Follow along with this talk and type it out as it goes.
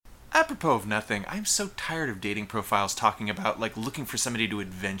Apropos of nothing, I'm so tired of dating profiles talking about, like, looking for somebody to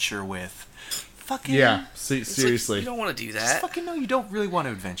adventure with. Fucking... Yeah, It's seriously. like, you don't want to do Just that. fucking no, you don't really want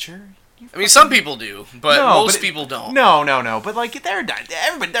to adventure. I mean, some people do, but most people don't. No. But, like, their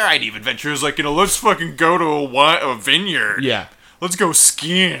idea of adventure is, like, let's fucking go to a vineyard. Yeah. Let's go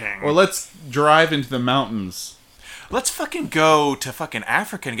skiing. Or let's drive into the mountains. Let's fucking go to fucking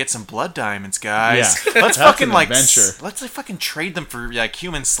Africa and get some blood diamonds, guys. Yeah. Let's That's fucking, an like... adventure. Let's, like, fucking trade them for, like,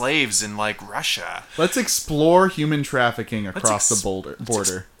 human slaves in, like, Russia. Let's explore human trafficking across the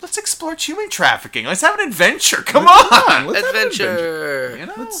border. Let's explore human trafficking. Let's have an adventure. Come on. Let's have an Adventure. You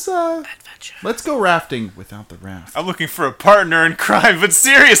know? Adventure. Let's go rafting without the raft. I'm looking for a partner in crime, but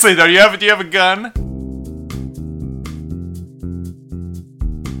seriously though, do you have a gun?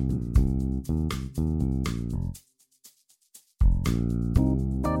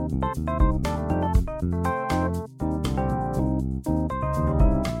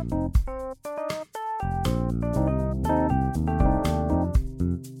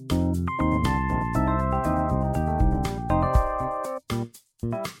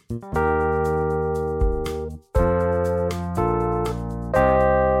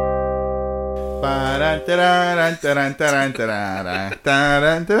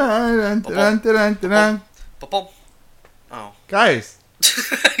 Ba-bum. Oh. Guys,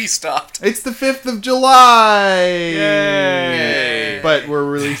 He stopped. it's the 5th of July! Yay! But we're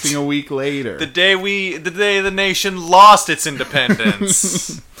releasing a week later. The day the nation lost its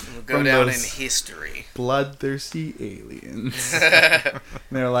independence. It'll go From down in those- history. Bloodthirsty aliens. And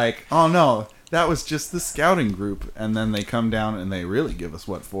they're like, oh no, that was just the scouting group. And then they come down and they really give us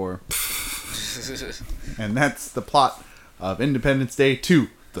what for. And that's the plot of Independence Day 2,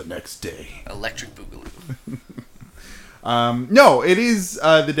 the next day. Electric Boogaloo. No, it is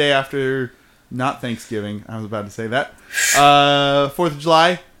the day after, not Thanksgiving. I was about to say that. 4th of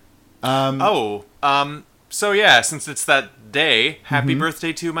July. So yeah, since it's that day, happy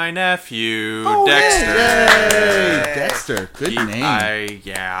birthday to my nephew, Oh, Dexter. Yay! Dexter, good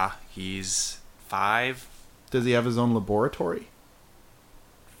name. He's 5. Does he have his own laboratory?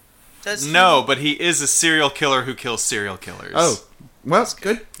 Does he? No, but he is a serial killer who kills serial killers. Oh, well,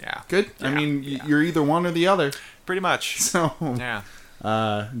 good. Yeah. Good. I Yeah, mean, yeah. you're either one or the other. Pretty much. So, Yeah.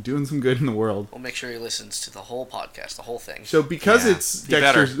 doing some good in the world. We'll make sure he listens to the whole podcast, the whole thing. So because Yeah, it's he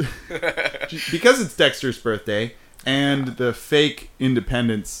better. Dexter's because it's Dexter's birthday and the fake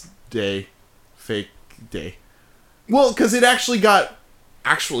Independence Day fake day. Well, because it actually got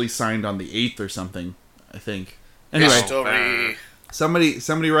signed on the 8th or something, I think. Anyway, Story.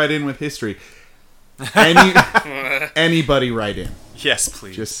 somebody write in with history. Anybody write in. Yes,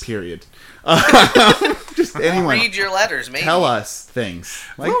 please. Just period. Just anyone. Read your letters, maybe. Tell us things.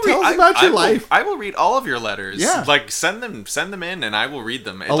 Like, We'll tell read- us about your life. I will read all of your letters. Yeah. Like, send them in, and I will read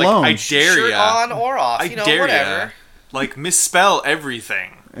them. Alone. Like, I dare Shirt ya. on or off, I you know, dare whatever. ya. Like, misspell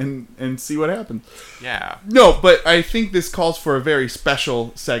everything. And see what happens. Yeah. No, but I think this calls for a very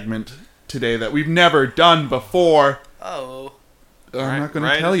special segment today that we've never done before. Oh. I'm not going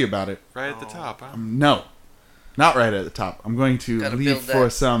right. to tell you about it. Right at the top, huh? No. Not right at the top. I'm going to Gotta leave build for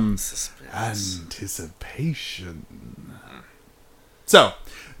that some suspense. anticipation. So,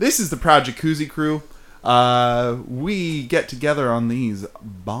 this is the Project Koozie crew. We get together on these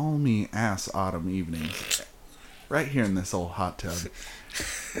balmy ass autumn evenings. Right here in this old hot tub.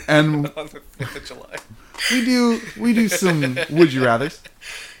 And On the 5th of July. we do some would you rathers.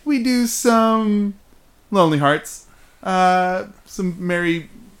 We do some Lonely Hearts. Some Merry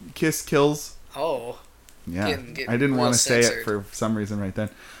Kiss Kills. Oh. Yeah. Getting I didn't real want to say it censored. for some reason right then.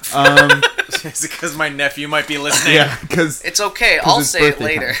 Is it because my nephew might be listening? Yeah, because It's okay. I'll say it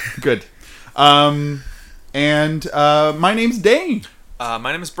later. Good. And my name's Dane.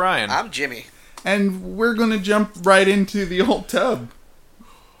 My name is Brian. I'm Jimmy. And we're going to jump right into the old tub.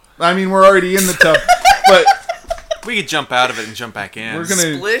 I mean, we're already in the tub, but We could jump out of it and jump back in. We're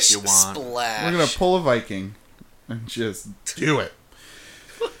gonna- Splish, You want. splash. we're going to pull a Viking and just do it.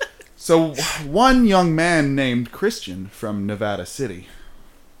 So, one young man named Christian from Nevada City,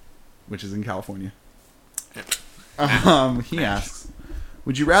 which is in California, he asks,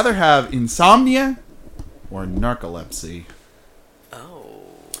 would you rather have insomnia or narcolepsy? Oh.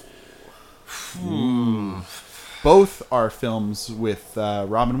 Both are films with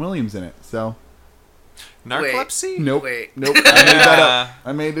Robin Williams in it, so... Narcolepsy? Nope. Wait. Nope. I made that up.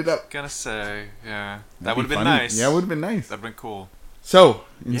 I made it up. Gonna say, yeah. That That'd would have be been funny. nice. Yeah, it would have been nice. That'd been cool. So,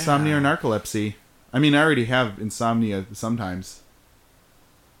 insomnia Yeah. or narcolepsy? I mean, I already have insomnia sometimes.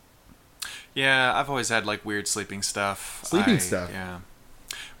 Yeah, I've always had like weird sleeping stuff. Sleeping stuff? Yeah.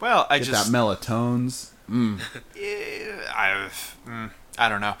 Well, I Get just that melatones. I I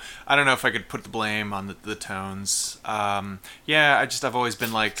don't know. I don't know if I could put the blame on the tones. Yeah, I've always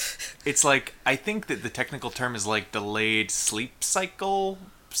been like, it's like, I think that the technical term is like delayed sleep cycle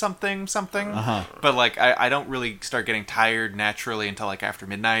something. Uh-huh. But like, I don't really start getting tired naturally until like after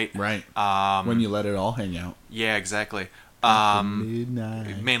midnight. Right. When you let it all hang out. Yeah, exactly.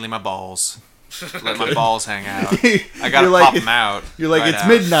 Midnight. Mainly my balls. Let my balls hang out. I You're gotta like- pop them out. You're like, right it's out.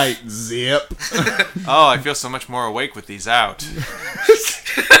 midnight. Zip. Oh, I feel so much more awake with these out.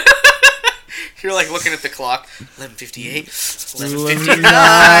 You're like looking at the clock. 11:58.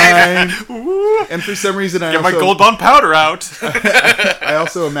 11:59. And for some reason, Get my Gold Bond powder out. I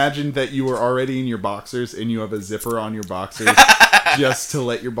also imagined that you were already in your boxers and you have a zipper on your boxers just to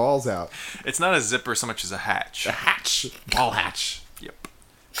let your balls out. It's not a zipper so much as a hatch. A hatch. Ball hatch. Yep.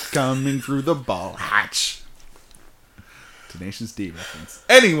 Coming through the ball hatch. Tenacious D reference.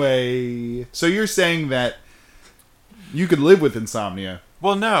 Anyway, so you're saying that you could live with insomnia.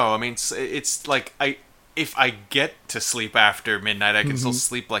 Well, no. I mean, it's like if I get to sleep after midnight, I can still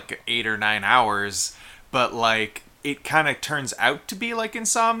sleep like 8 or 9 hours. But like, it kind of turns out to be like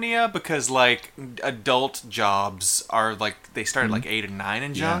insomnia because like adult jobs are like they start at like 8 and 9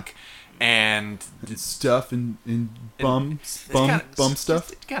 and junk, and Stuff and bum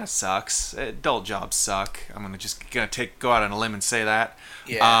stuff. It kind of sucks. Adult jobs suck. I'm gonna go out on a limb and say that.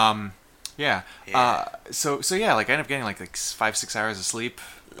 Yeah. Yeah. Yeah. So yeah, like I end up getting like 5-6 hours of sleep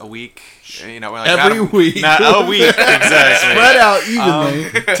a week. You know, like Every week. Not a week exactly. Spread out evenly.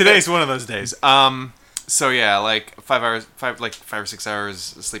 Today's one of those days. So yeah, like 5 or 6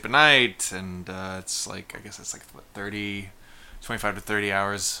 hours of sleep a night, and it's like I guess it's like what, 25 to 30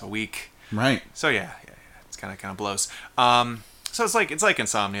 hours a week. Right. So yeah, it's kind of blows. So it's like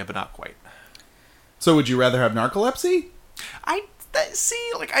insomnia, but not quite. So would you rather have narcolepsy? I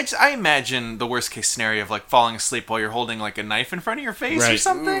imagine the worst case scenario of like falling asleep while you're holding like a knife in front of your face or Right.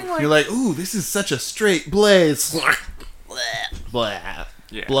 something. Like, You're like, ooh, this is such a straight blaze. Blah.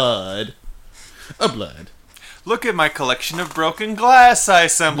 Yeah. Blood. A blood. Look at my collection of broken glass I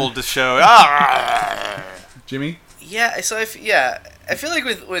assembled to show. Ah! Jimmy, Yeah. So I feel like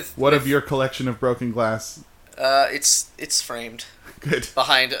with what of your collection of broken glass? it's framed Good.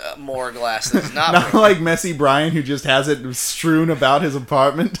 behind more glass that's not Not framed. like Messy Brian, who just has it strewn about his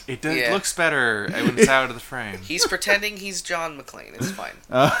apartment. It Yeah. looks better when it's out of the frame. He's pretending he's John McClane. It's fine.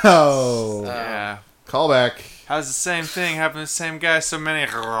 Oh. Yeah. Callback. How's the same thing happen to the same guy so many?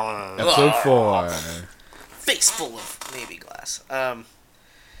 Episode 4. Face full of maybe glass. Yeah,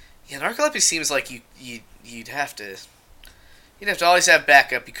 narcolepsy seems like you'd have to always have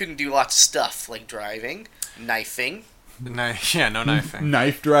backup. You couldn't do lots of stuff like driving, knifing, No knifing.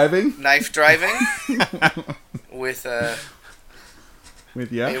 Knife driving? knife driving with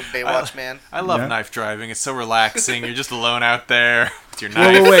With yeah? Baywatch Man. I love Yeah. knife driving. It's so relaxing. You're just alone out there with your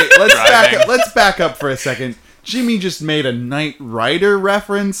knife. Wait. driving. Let's back up for a second. Jimmy just made a Knight Rider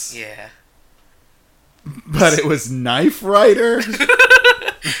reference, Yeah. but it was Knife Rider?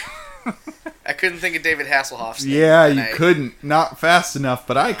 I couldn't think of David Hasselhoff's name. Yeah, and you couldn't. Not fast enough,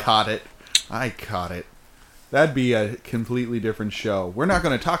 but I caught it. That'd be a completely different show. We're not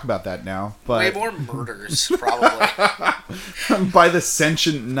going to talk about that now, Way but more murders, probably. by the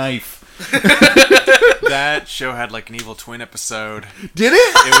sentient knife. That show had like an Evil Twin episode. Did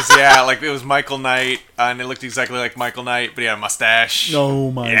it? It was Michael Knight, and it looked exactly like Michael Knight, but he had a mustache.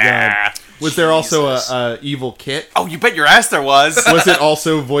 Oh my Yeah. god. Was there also Jesus. a evil Kit? Oh, you bet your ass there was. Was it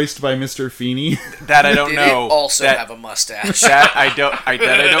also voiced by Mr. Feeney? That I don't Did know. it also that, have a mustache? that I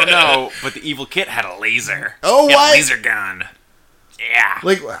don't know. But the evil kid had a laser. Oh, He had what? a laser gun. Yeah.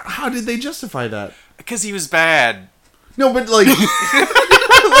 Like, how did they justify that? Because he was bad. No, but like,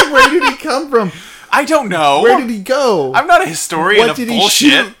 like, where did he come from? I don't know. Where did he go? I'm not a historian What of did he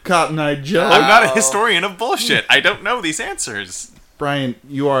bullshit. shoot, Cotton Eye Joe? I'm not a historian of bullshit. I don't know these answers. Brian,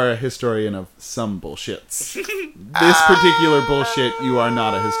 you are a historian of some bullshits. This particular bullshit, you are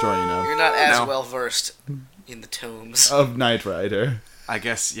not a historian You're of. not as No. well versed in the tomes. Of Knight Rider. I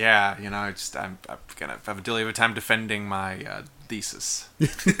guess, yeah. You know, I'm gonna have a deal of a time defending my thesis.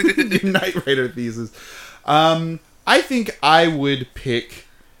 Knight Rider thesis. I think I would pick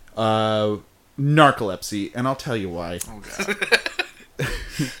narcolepsy, and I'll tell you why. Oh god.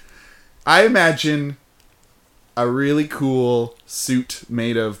 I imagine a really cool suit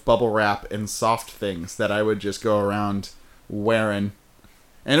made of bubble wrap and soft things that I would just go around wearing.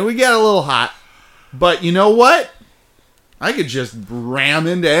 And it would get a little hot. But you know what? I could just ram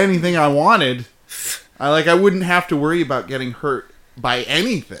into anything I wanted. I wouldn't have to worry about getting hurt by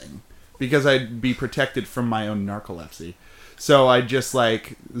anything because I'd be protected from my own narcolepsy. So I'd just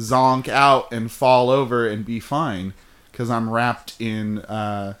zonk out and fall over and be fine. because I'm wrapped in,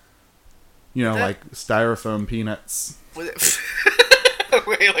 like styrofoam peanuts. Wait,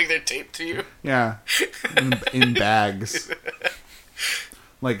 like they're taped to you? Yeah, in bags,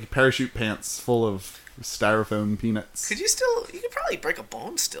 like parachute pants full of styrofoam peanuts. You could probably break a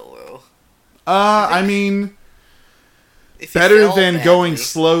bone still, though. I mean, If you better fell than badly. going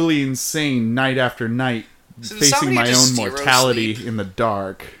slowly insane night after night, So does facing somebody my just own zero mortality sleep? in the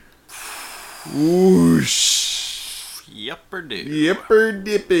dark. Whoosh. Yupper do. Yipper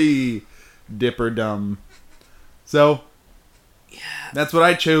dippy. Dipper dumb. So, that's what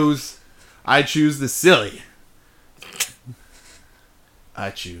I chose. I choose the silly. I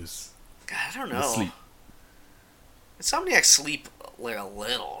choose God, I don't the know. sleep. Insomniacs sleep like a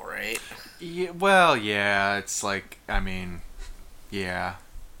little, right? Yeah, well, yeah, it's like, I mean, yeah.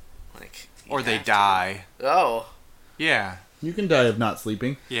 Like, you Or they have to. die. Oh, Yeah, You can die of not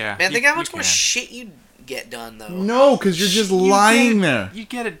sleeping. yeah. man, think you- how much you more can. shit you'd get done though. No, because you're just You lying get- there. You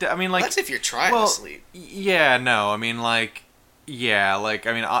get it. I mean, like, That's if you're trying well, to sleep. yeah, no. I mean, like, yeah, like,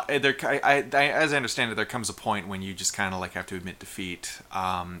 I mean, as I understand it, there comes a point when you just kind of like have to admit defeat. You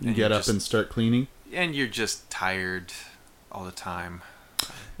And get you're up just, and start cleaning. and you're just tired all the time.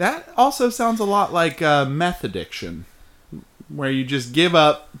 That also sounds a lot like meth addiction, where you just give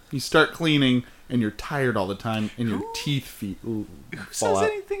up, you start cleaning, and you're tired all the time, and your teeth Who fall says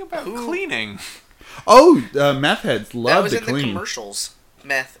out. anything about cleaning? Oh, meth heads That love was to in the clean. commercials.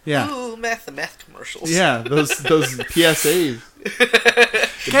 Meth. Yeah. Ooh, meth. The meth commercials. Yeah, those PSAs.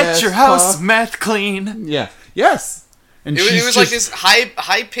 Get your house meth clean. Yeah. Yes. And It was like just- this high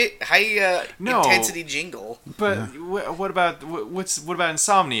No. intensity jingle. But what about what about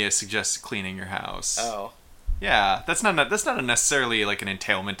insomnia suggests cleaning your house? Oh. Yeah, that's not necessarily like an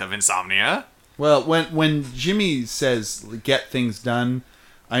entailment of insomnia. Well, when Jimmy says get things done,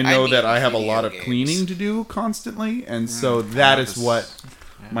 I know mean that I have a video lot of games. cleaning to do constantly, and so that is just- what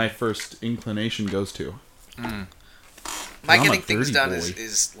my first inclination goes to. My I'm a getting things dirty done boy.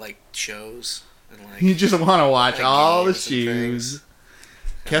 is like shows and like You just want to watch Like all the games and things. shoes.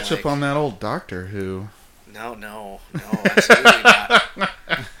 Catch up like- on that old Doctor Who. no, absolutely not.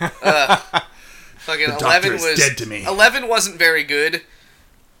 Fucking The 11 Doctor is was dead to me. 11 wasn't very good.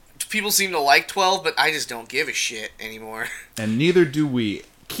 People seem to like 12, but I just don't give a shit anymore. And neither do we.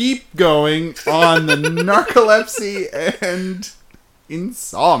 Keep going on the narcolepsy and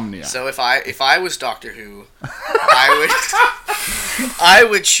insomnia. So if I was Doctor Who, I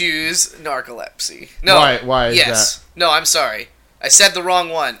would choose narcolepsy. No, Why is yes, no, I'm sorry, I said the wrong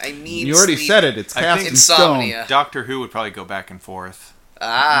one. I mean, you already sleep. said it. It's I cast think in stone. insomnia. Doctor Who would probably go back and forth. No,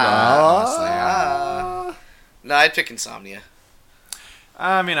 I'd pick insomnia.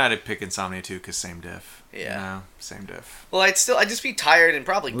 I mean, I'd pick insomnia too, cause same diff. Yeah. You know, same diff. Well, I'd just be tired and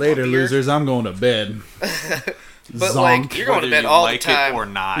probably Later, grumpier. losers. I'm going to bed. But Zonk. like, you're going to Whether bed you all like the time it or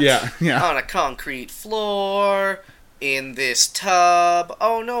not. Yeah, yeah. on a concrete floor in this tub.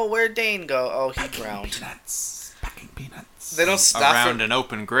 Oh no, where'd Dane go? Oh, he drowned. Peanuts. Packing peanuts. They don't stop Around from an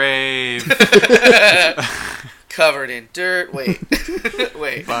open grave covered in dirt. Wait,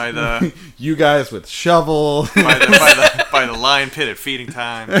 wait. by the You guys with shovel. by the lion pit at feeding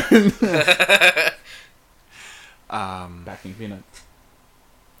time. Packing peanuts.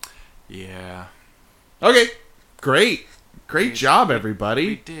 Yeah, Okay. Great. Great job, we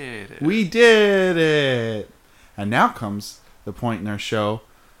everybody. did. It. We did it. And now comes the point in our show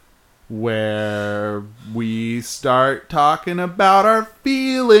where we start talking about our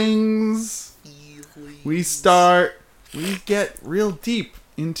feelings. We get real deep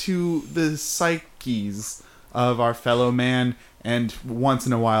into the psyches of our fellow man and once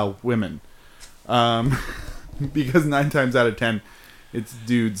in a while women. Because 9 times out of 10, it's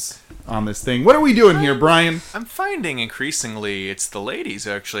dudes on this thing. What are we doing here, Brian? I'm finding increasingly it's the ladies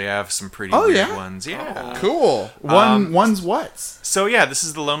who actually have some pretty Oh, weird yeah? ones. Yeah. Cool. One's what? So yeah, this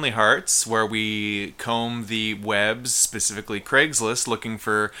is the Lonely Hearts, where we comb the webs, specifically Craigslist, looking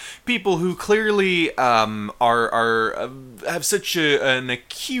for people who clearly have such an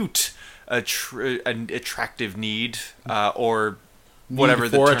acute, an attractive need, or whatever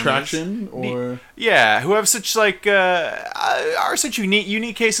Need the for term attraction, is. or Yeah, who have such like are such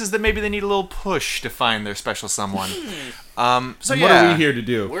unique cases that maybe they need a little push to find their special someone. So what yeah, are we here to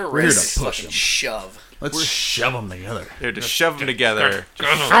do? We're here ready to to push fucking them. shove. Let's shove them together. They're to shove them together.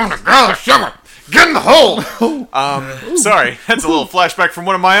 Get in the hole. Sorry, that's a little flashback from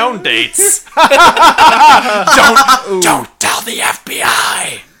one of my own dates. Don't tell the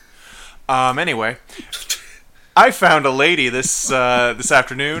FBI. Anyway, I found a lady this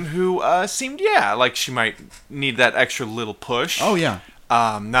afternoon who seemed like she might need that extra little push. Oh yeah.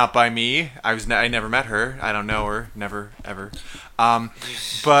 Not by me. I never met her. I don't know her. Never ever.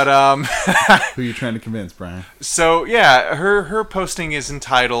 But Who are you trying to convince, Brian? so yeah, her posting is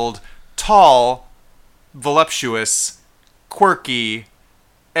entitled "Tall, Voluptuous, Quirky,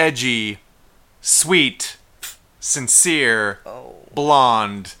 Edgy, Sweet, Sincere, Oh.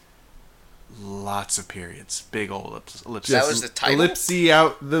 Blonde." Lots of periods. Big old ellipses. That was the title? Ellipsy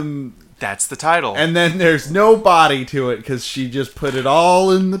out the... That's the title. And then there's no body to it because she just put it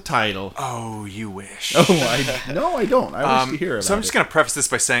all in the title. Oh, you wish. Oh, no, I don't. I wish to hear about it. So I'm just going to preface this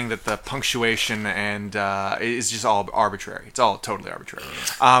by saying that the punctuation and is just all arbitrary. It's all totally arbitrary.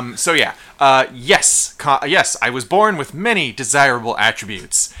 So yeah, yes, I was born with many desirable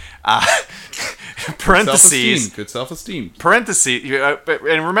attributes. Parentheses. Good self-esteem. Parentheses.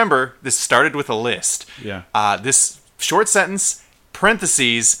 And remember, this started with a list. Yeah. This short sentence,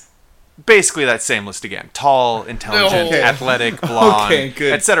 parentheses, basically that same list again. Tall, intelligent, Okay. athletic, blonde, Okay,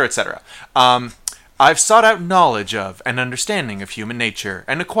 good. etc., etc. I've sought out knowledge of and understanding of human nature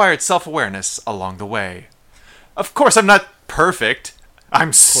and acquired self-awareness along the way. Of course, I'm not perfect.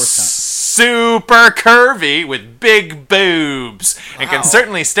 I'm super curvy with big boobs and can Wow.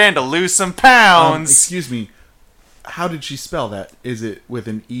 certainly stand to lose some pounds. Excuse me. How did she spell that? Is it with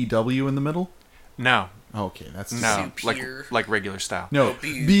an EW in the middle? No, Okay, that's... no, Superior. like regular style. No, Oh,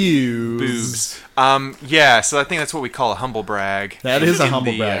 boobs. Boobs. Yeah, so I think that's what we call a humble brag. That is a in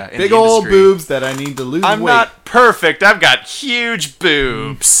humble the, brag. in Big the old industry. boobs that I need to lose I'm weight. not perfect. I've got huge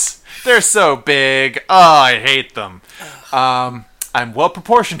boobs. They're so big. Oh, I hate them. I'm well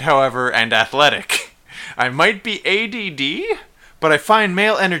proportioned, however, and athletic. I might be ADD, but I find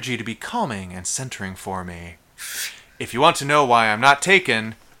male energy to be calming and centering for me. If you want to know why I'm not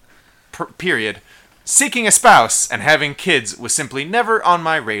taken, period, seeking a spouse and having kids was simply never on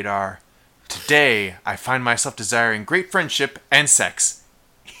my radar. Today, I find myself desiring great friendship and sex.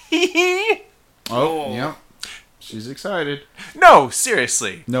 Hee. Oh, yeah. She's excited. No,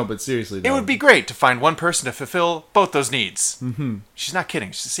 seriously. No, but seriously, It though. would be great to find one person to fulfill both those needs. Mm-hmm. She's not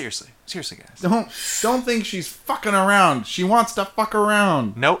kidding. She's seriously, guys. Don't think she's fucking around. She wants to fuck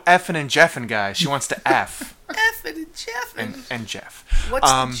around. No effing and jeffing, guys. She wants to F Effing and Jeffin. and Jeff. What's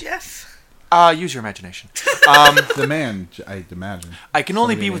the Jeff? Use your imagination. The man, I'd imagine. I can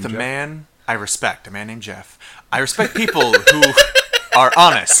only Somebody be with a named Jeff. man I respect, a man named Jeff. I respect people who are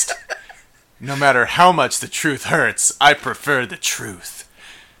honest. No matter how much the truth hurts, I prefer the truth.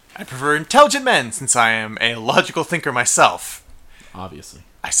 I prefer intelligent men since I am a logical thinker myself. Obviously.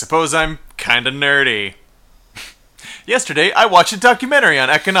 I suppose I'm kinda nerdy. Yesterday, I watched a documentary on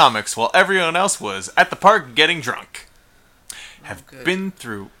economics while everyone else was at the park getting drunk. Have good. been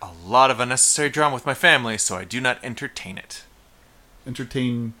through a lot of unnecessary drama with my family, so I do not entertain it.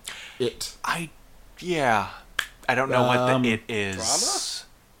 Entertain it. I don't know what the it is. Drama?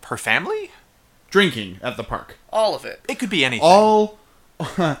 Per family? Drinking at the park. All of it. It could be anything.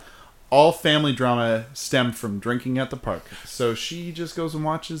 All family drama stemmed from drinking at the park. So she just goes and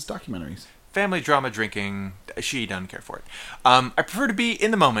watches documentaries. Family drama, drinking, she doesn't care for it. I prefer to be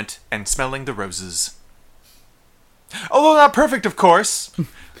in the moment and smelling the roses. Although not perfect, of course.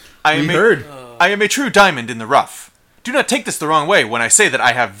 I am a true diamond in the rough. Do not take this the wrong way when I say that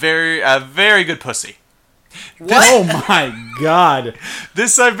I have a very good pussy. Oh my god.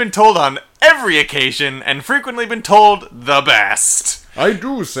 This I've been told on every occasion and frequently been told the best. I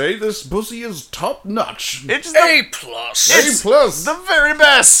do say this pussy is top notch. It's the A plus. It's plus. the very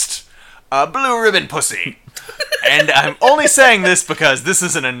best. A blue ribbon pussy. And I'm only saying this because this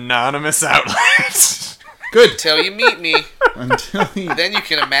is an anonymous outlet. Good. Until you meet me, Until he... then you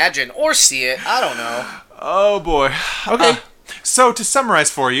can imagine or see it. I don't know. Oh boy. Okay. So to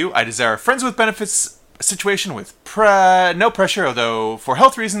summarize for you, I desire a friends with benefits situation with no pressure, although for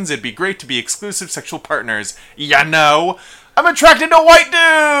health reasons it'd be great to be exclusive sexual partners. Ya know. I'm attracted to white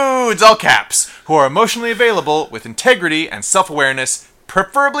dudes, all caps, who are emotionally available with integrity and self-awareness,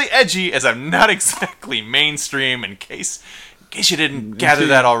 preferably edgy, as I'm not exactly mainstream. In case you didn't gather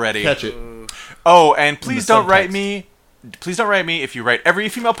that already. Catch it. Oh, and please the don't write subtext. me. Please don't write me if you write every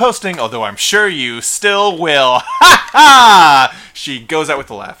female posting, although I'm sure you still will. Ha ha! She goes out with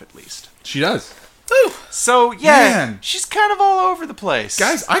a laugh, at least. She does. Whew. So, yeah, Man. she's kind of all over the place.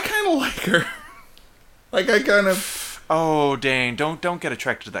 Guys, I kind of like her. Like, I kind of... Oh, Dane, don't get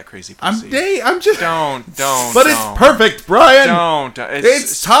attracted to that crazy pussy. I'm just... Don't. But it's perfect, Brian. Don't.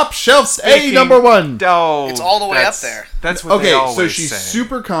 It's top shelf Speaking- A#1. Oh, It's all the way up that's- there. That's what they Okay, always so she's say.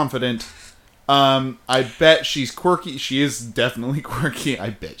 super confident. I bet she's quirky. She is definitely quirky. I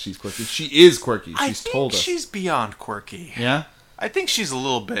bet she's quirky. She is quirky. I She's think told us. she's beyond quirky. Yeah? I think she's a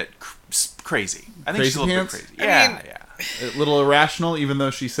little bit crazy. I think Crazy she's a little pants? bit crazy. Yeah, I mean, yeah. A little irrational, even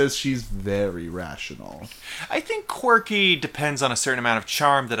though she says she's very rational. I think quirky depends on a certain amount of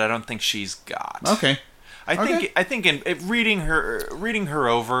charm that I don't think she's got. Okay. I think in reading her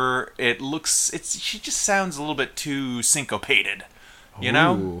over, she just sounds a little bit too syncopated. You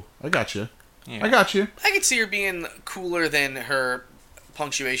know? Ooh, I got you. Yeah. I got you. I could see her being cooler than her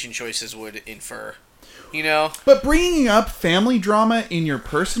punctuation choices would infer. You know? But bringing up family drama in your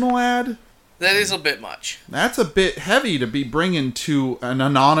personal ad, That is a bit much. that's a bit heavy to be bringing to an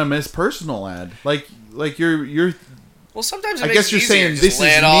anonymous personal ad. Like you're Well, sometimes it I makes guess it you're easier saying to just this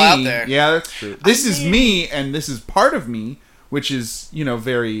lay is it all out me. there. Yeah, that's true. This is me, and this is part of me, which is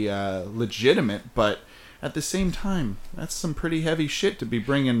very legitimate. But at the same time, that's some pretty heavy shit to be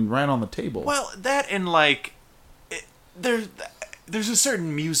bringing right on the table. Well, that and there's a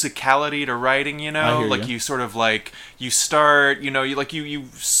certain musicality to writing, you I know? hear Like ya. you sort of you start, you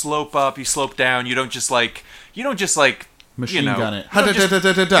slope up, you slope down. You don't just Machine gun it.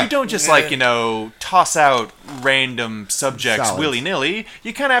 You don't just toss out random subjects Solids. willy-nilly.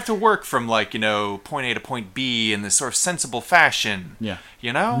 You kind of have to work from point A to point B in this sort of sensible fashion. Yeah.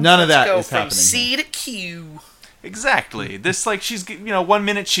 You know? None of that Go is from happening. C to Q. Exactly. This, she's, 1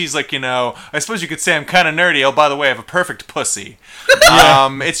 minute she's like, I suppose you could say I'm kind of nerdy. Oh, by the way, I have a perfect pussy.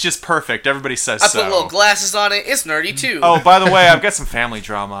 It's just perfect. Everybody says I so. put little glasses on it. It's nerdy too. Oh, by the way, I've got some family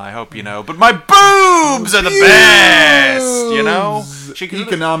drama. I hope you know. But my boobs are the best. You know? She could,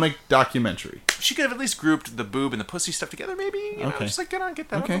 Economic documentary. she could have at least grouped the boob and the pussy stuff together, maybe? You know, Okay. just get that out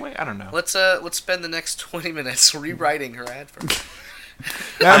of Okay. the way. I don't know. Let's spend the next 20 minutes rewriting her ad for me.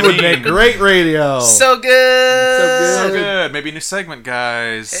 That I would mean- make great radio. So good. So So good. Maybe a new segment,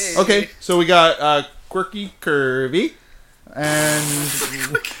 guys. Hey. Okay, so we got Quirky Curvy and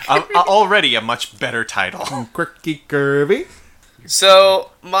Already a much better title. Quirky Curvy.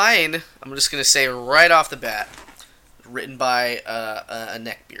 So mine, I'm just gonna say right off the bat, written by a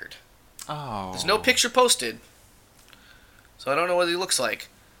neckbeard. Oh. There's no picture posted, so I don't know what he looks like.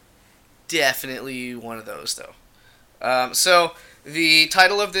 Definitely one of those though. So the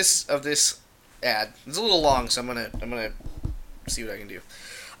title of this ad is a little long, so I'm gonna see what I can do.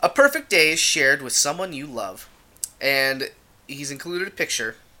 A perfect day is shared with someone you love, and he's included a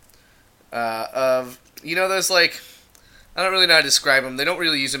picture of those I don't really know how to describe them. They don't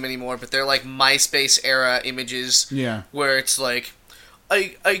really use them anymore, but they're like MySpace era images. Yeah. Where it's like,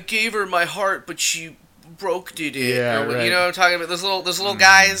 I gave her my heart, but she broke it. Yeah, right. You know what I'm talking about? Those little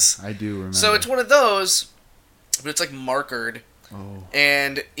guys. I do remember. So it's one of those, but it's like markered, Oh.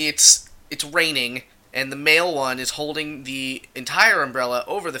 and it's raining, and the male one is holding the entire umbrella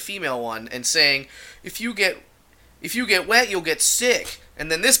over the female one and saying, if you get wet, you'll get sick.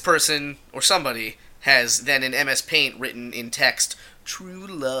 And then this person or somebody has then in MS Paint written in text, true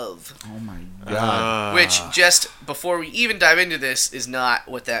love. Oh my god. Which, just before we even dive into this, is not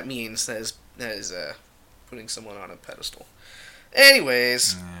what that means. That is putting someone on a pedestal.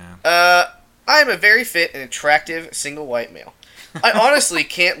 Anyways, I am a very fit and attractive single white male. I honestly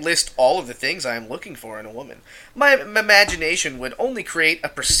can't list all of the things I am looking for in a woman. My imagination would only create a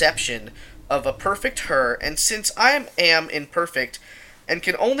perception of a perfect her, and since I am imperfect and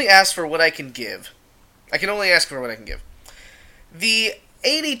can only ask for what I can give, The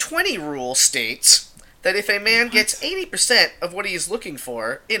 80-20 rule states that if a man gets 80% of what he is looking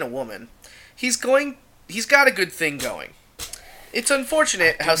for in a woman, he's got a good thing going. It's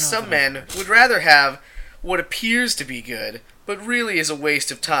unfortunate how some men would rather have what appears to be good, but really is a waste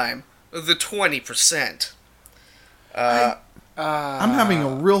of time, the 20%. I'm having a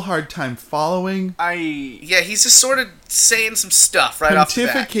real hard time following. Yeah, he's just sort of saying some stuff right off the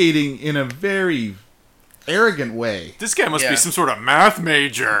bat. Pontificating in a very arrogant way. This guy must Yeah. be some sort of math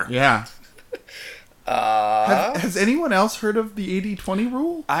major. Yeah. Has anyone else heard of the 80-20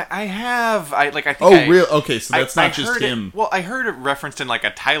 rule? I have. I think. Oh, real? Okay, so that's not just heard him. Well, I heard it referenced in like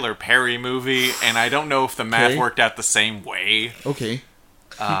a Tyler Perry movie, and I don't know if the math Okay. worked out the same way. Okay.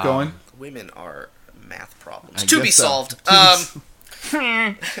 Keep going. Women are math problems. I To be guess so. solved.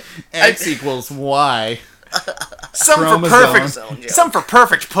 X equals Y. Some for Chromosome. perfect. Zone, yeah. Some for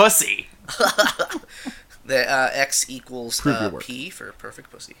perfect pussy. The X equals Prove your work. P for perfect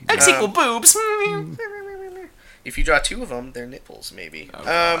pussy. X equal boobs. If you draw two of them, they're nipples, maybe. Oh,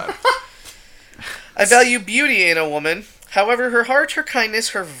 God. I value beauty in a woman. However, her heart, her kindness,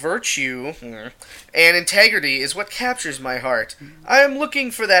 her virtue, and integrity is what captures my heart. I am looking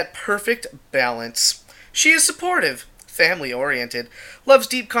for that perfect balance. She is supportive, family-oriented, loves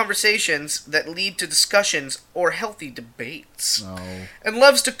deep conversations that lead to discussions or healthy debates, Oh. and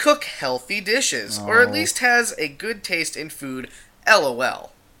loves to cook healthy dishes, or at Oh. least has a good taste in food,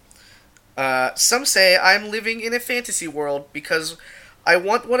 LOL. Some say I'm living in a fantasy world because I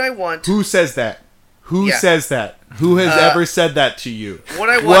want what I want. Who says that? Who Yeah. says that? Who has ever said that to you? What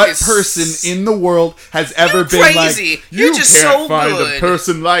I want What is person in the world has ever You're been crazy. like, You're you just can't so find good." a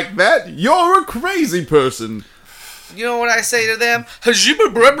person like that? You're a crazy person. You know what I say to them? Because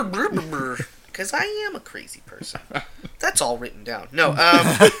I am a crazy person. That's all written down. No,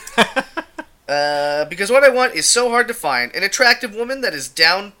 because what I want is so hard to find. An attractive woman that is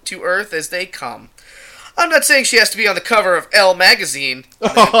down to earth as they come. I'm not saying she has to be on the cover of Elle magazine.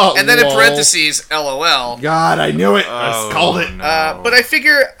 And then in Lol. parentheses, LOL. God, I knew it. I called it. No. But I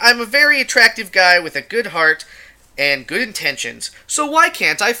figure I'm a very attractive guy with a good heart and good intentions. So why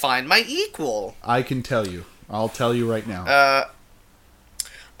can't I find my equal? I can tell you. I'll tell you right now.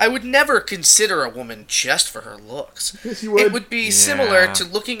 I would never consider a woman just for her looks. Yes, you would. It would be similar to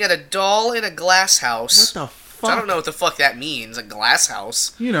looking at a doll in a glass house. What the So I fuck? don't know what the fuck that means, a glass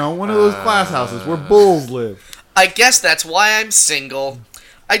house. You know, one of those glass houses where bulls live. I guess that's why I'm single.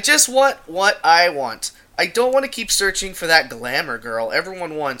 I just want what I want. I don't want to keep searching for that glamour girl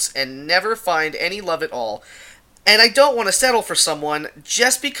everyone wants and never find any love at all. And I don't want to settle for someone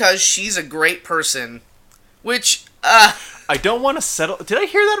just because she's a great person. Which, I don't want to settle. Did I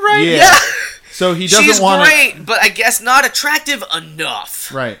hear that right? Yeah. So he doesn't she's want great, but I guess not attractive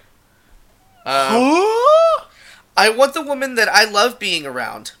enough. Right. I want the woman that I love being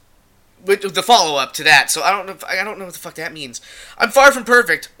around. With the follow-up to that, so I don't know what the fuck that means. I'm far from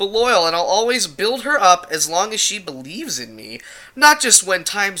perfect, but loyal, and I'll always build her up as long as she believes in me, not just when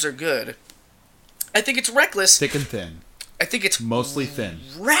times are good. I think it's reckless. Thick and thin. I think it's Mostly thin.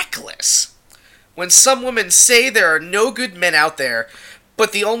 reckless when some women say there are no good men out there,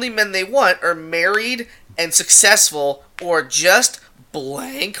 but the only men they want are married and successful or just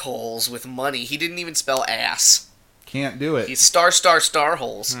blank holes with money. He didn't even spell ass. Can't do it. He's star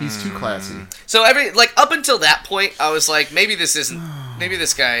holes. He's too classy. So up until that point, I was like, maybe this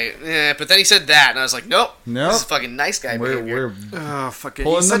guy. But then he said that, and I was like, nope. Nope. This is fucking nice guy behavior. We're Oh, fucking.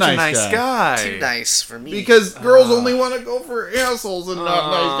 Pulling He's the such a nice nice guy. guy. Too nice for me. because girls only want to go for assholes and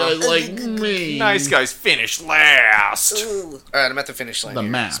not nice guys like me. Nice guys finish last. All right, I'm at the finish line. The here.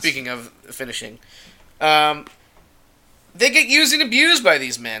 mask. Speaking of finishing, they get used and abused by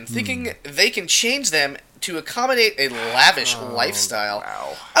these men, thinking they can change them to accommodate a lavish lifestyle.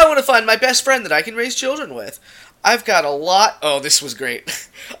 Wow. I want to find my best friend that I can raise children with. I've got a lot. Oh, this was great.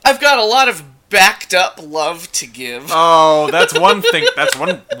 I've got a lot of backed up love to give. Oh, that's one thing. That's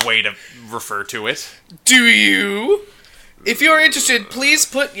one way to refer to it. Do you? If you're interested, please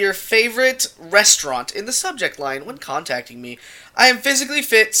put your favorite restaurant in the subject line when contacting me. I am physically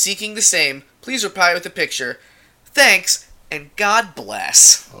fit, seeking the same. Please reply with a picture. Thanks, and God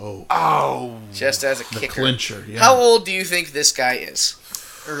bless. Oh, Just as a The kicker. clincher, yeah. How old do you think this guy is?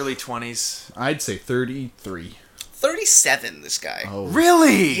 early 20s. I'd say 33. 37, this guy. Oh.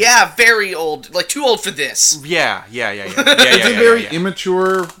 Really? Yeah, very old. Like, too old for this. Yeah. It's a very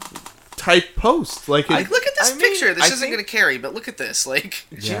immature type post. Like, it, Look at this I mean, picture. This I isn't think- going to carry, but look at this. Like,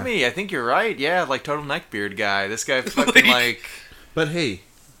 Jimmy, I think you're right. Yeah, like total neckbeard guy. This guy fucking like but hey,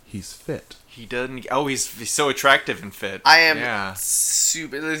 he's fit. he doesn't. Oh, he's so attractive and fit. I am Yeah.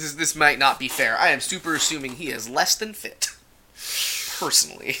 super. This might not be fair. I am super assuming he is less than fit.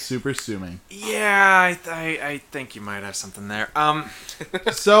 Personally. Super assuming. Yeah, I think you might have something there.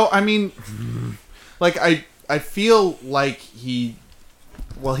 So, I mean, like, I feel like he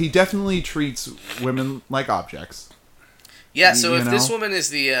definitely treats women like objects. Yeah, so You if this know? woman is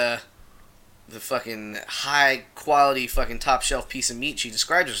the fucking high quality fucking top shelf piece of meat she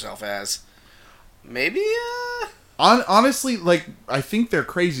describes herself as, maybe Honestly, like, I think their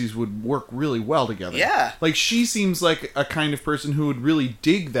crazies would work really well together. Yeah. Like, she seems like a kind of person who would really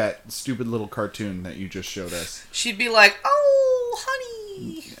dig that stupid little cartoon that you just showed us. she'd be like, "Oh,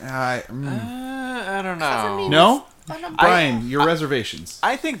 honey." I don't know. No? on a Brian, your reservations.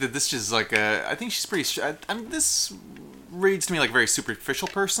 I think that this is like a. I think she's pretty. I mean, this reads to me like a very superficial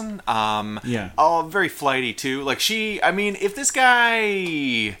person. Yeah. Oh, very flighty too. Like she. I mean, if this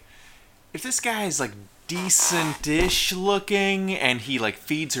guy's like decent-ish looking and he like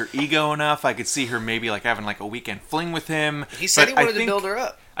feeds her ego enough, I could see her maybe like having like a weekend fling with him. He said But he I wanted to think- build her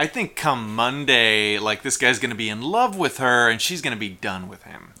up. I think come Monday, like this guy's gonna be in love with her and she's gonna be done with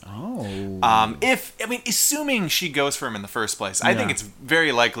him. Oh. Assuming she goes for him in the first place, I think Yeah. it's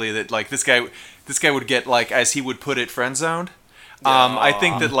very likely that like this guy would get like, as he would put it, friend zoned. I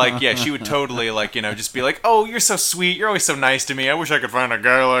think that like, yeah, she would totally like, you know, just be like, oh, you're so sweet, you're always so nice to me. I wish I could find a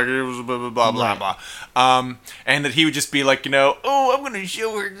guy like you, blah blah blah blah Right. blah. And that he would just be like, you know, oh, I'm gonna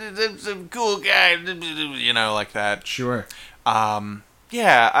show her that I'm some cool guy, you know, like that. Sure.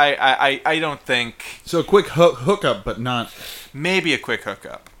 Yeah, I don't think... So a quick hookup, but not... Maybe a quick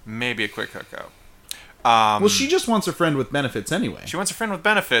hookup. Well, she just wants a friend with benefits anyway. She wants a friend with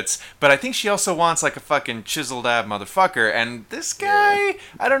benefits, but I think she also wants like a fucking chiseled ab motherfucker. And this guy,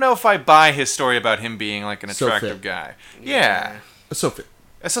 I don't know if I buy his story about him being like an So attractive fit. guy. Yeah. So fit.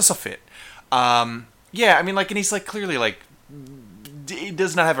 It's so fit. Yeah, I mean, like, and he's like clearly like he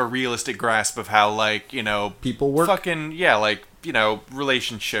does not have a realistic grasp of how, like, you know, People work. fucking, yeah, like, you know,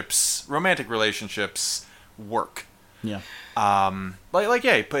 romantic relationships work. Yeah. Like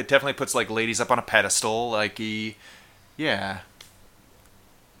yeah, he definitely puts like ladies up on a pedestal. Like yeah,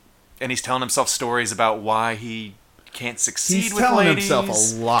 and he's telling himself stories about why he can't succeed He's with telling ladies. himself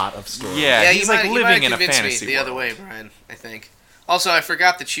a lot of stories. Yeah, he's you like might living in a convinced fantasy me the other world. way, Brian. I think. Also, I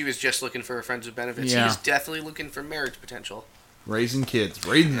forgot that she was just looking for friends with benefits. Yeah. He was definitely looking for marriage potential. Raising them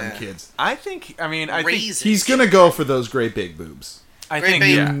Yeah. kids. I think. I mean, I think. Raisin. He's gonna go for those great big boobs. I Great think.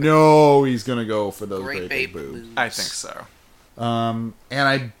 babe. Yeah, No, he's gonna go for those Great great big babe boobs. I think so. And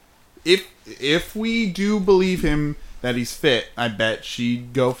if we do believe him that he's fit, I bet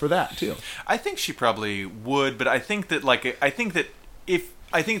she'd go for that too. I think she probably would, but I think that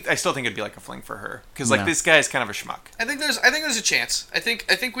I still think it'd be like a fling for her because like Yeah. this guy's kind of a schmuck. I think there's a chance. I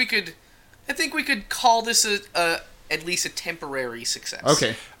think we could call this at least a temporary success.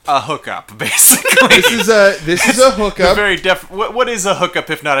 Okay, A hookup, basically. this is a hookup. What is a hookup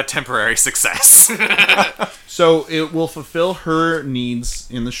if not a temporary success? So it will fulfill her needs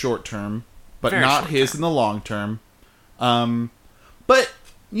in the short term, but Very not short his term. in the long term. But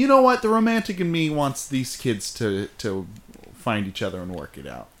you know what? The romantic in me wants these kids to find each other and work it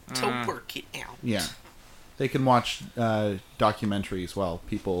out. To work it out. Yeah, they can watch documentaries while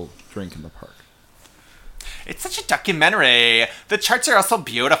people drink in the park. It's such a documentary. The charts are also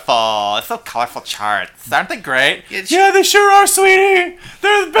beautiful. It's so colorful charts. Aren't they great? Yeah, they sure are, sweetie.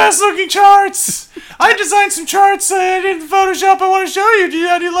 They're the best looking charts. I designed some charts in Photoshop I want to show you. Do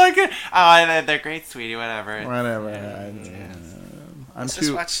you like it? Oh, they're great, sweetie. Whatever. Whatever. I'm Let's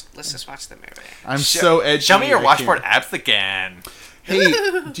too. just watch the movie. I'm so edgy. Show me your I washboard can't- abs again. Hey,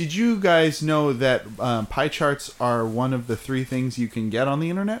 did you guys know that pie charts are one of the 3 things you can get on the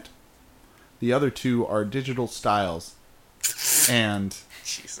internet? The other 2 are digital styles and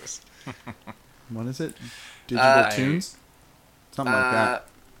Jesus. what is it? Digital I- tunes, something like that.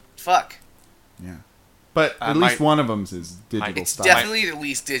 Fuck. Yeah, but at my- least one of them is digital It's style. definitely at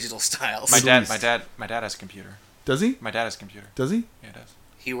least digital styles. My At dad has a computer. Does he? My dad has a computer. Does he? Yeah, he does.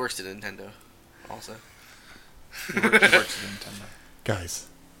 He works at Nintendo, also. He works at Nintendo. Guys,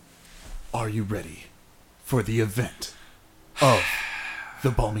 are you ready for the event of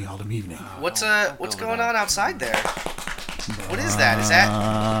the balmy autumn evening? What's don't what's build it going up. on outside there? What is that? Is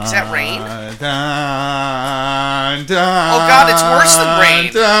that rain? Oh God, it's worse than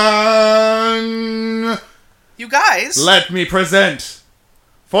rain. You guys. Let me present,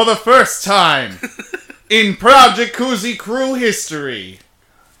 for the first time in Project Koozie Crew history,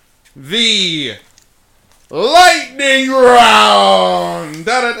 the lightning round.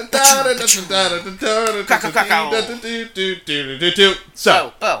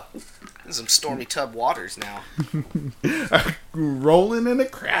 So, Oh. There's some stormy tub waters now. rolling and a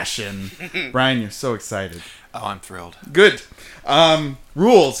crashing. Brian, you're so excited. Oh, I'm thrilled. Good.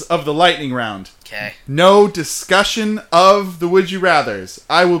 Rules of the lightning round. Okay. No discussion of the would you rathers.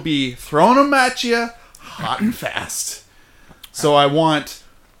 I will be throwing them at you hot and fast. So I want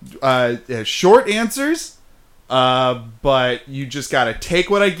short answers, but you just got to take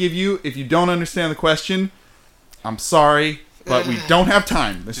what I give you. If you don't understand the question, I'm sorry, but we don't have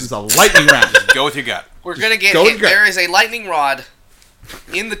time. This is a lightning round. Go with your gut. We're gonna get go hit. and go. There is a lightning rod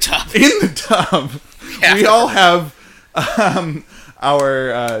in the tub. In the tub, Yeah. we all have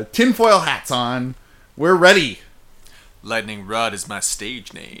our tinfoil hats on. We're ready. Lightning Rod is my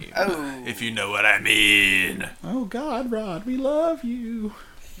stage name. Oh. If you know what I mean. Oh God, Rod, we love you.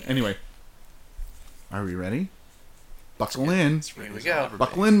 Anyway, are we ready? Buckle in. Here we go.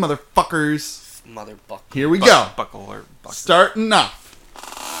 Buckle in, motherfuckers. Mother buck. Here we go. Buckle or buckle. Starting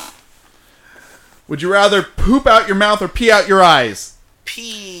off. Would you rather poop out your mouth or pee out your eyes?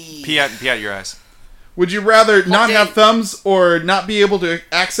 Pee. Pee out your eyes. Would you rather not Dane. have thumbs or not be able to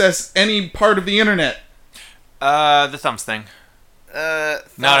access any part of the internet? The thumbs thing.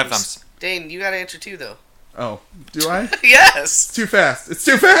 Not have thumbs. Dane, you gotta answer too, though. Oh, do I? It's Yes. too fast. It's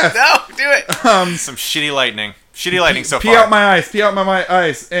too fast. No, do it. Some shitty lightning. Shitty lightning so Pee far. out my eyes. Pee out my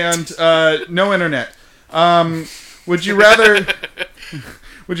eyes. And no internet. Would you rather?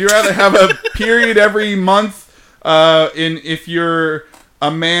 Would you rather have a period every month? If you're a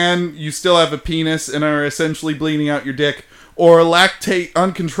man, you still have a penis and are essentially bleeding out your dick, or lactate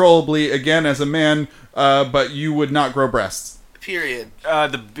uncontrollably again as a man, but you would not grow breasts? Period.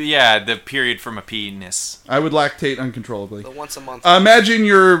 The period from a penis. I would lactate uncontrollably. The once a month. Imagine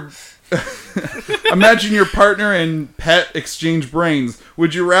your imagine your partner and pet exchange brains.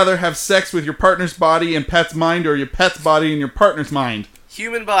 Would you rather have sex with your partner's body and pet's mind, or your pet's body and your partner's mind?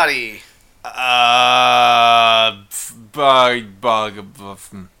 Human body.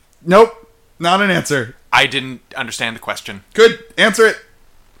 Nope, not an answer. I didn't understand the question. Good, answer it.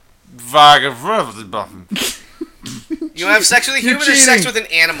 You have sex with a You're human or sex cheating. with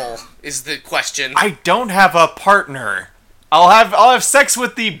an animal is the question. I don't have a partner. I'll have sex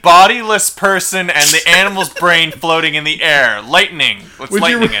with the bodiless person and the animal's brain floating in the air. Lightning. Let's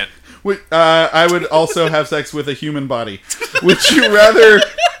lightning it. I would also have sex with a human body. Would you rather?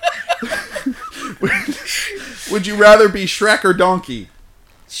 Would you rather be Shrek or Donkey?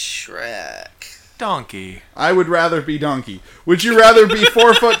 Shrek. Donkey. I would rather be Donkey. Would you rather be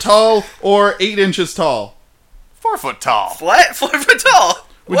 4 foot tall or 8 inches tall? 4 foot tall. What? 4 foot tall?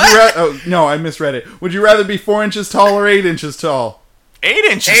 Would What? you oh no, I misread it. Would you rather be 4 inches tall or 8 inches tall? 8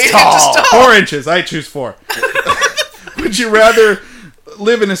 inches 8 tall. inches tall. 4 inches. I choose 4. Would you rather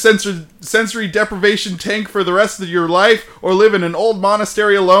live in a sensory deprivation tank for the rest of your life, or live in an old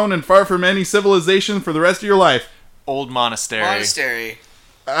monastery alone and far from any civilization for the rest of your life? Old monastery. Monastery.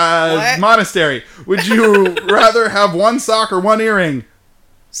 What? Monastery. Would you rather have 1 sock or 1 earring?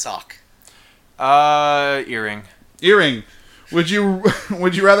 Sock. Earring. Earring. Would you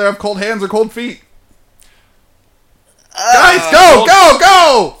rather have cold hands or cold feet? Guys,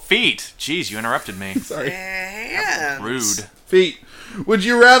 go! Feet. Jeez, you interrupted me. Sorry. Hands. Rude. Feet. Would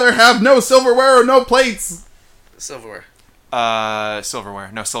you rather have no silverware or no plates? Silverware.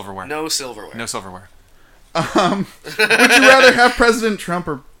 Silverware. No silverware. No silverware. No silverware. Would you rather have President Trump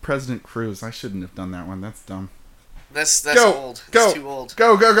or President Cruz? I shouldn't have done that one. That's dumb. That's Go. old. Go. That's too old.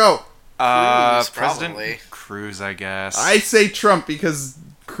 Go. Cruz, President probably. Cruz, I guess. I say Trump because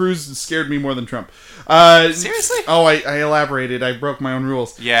Cruz scared me more than Trump. Seriously? Oh, I elaborated. I broke my own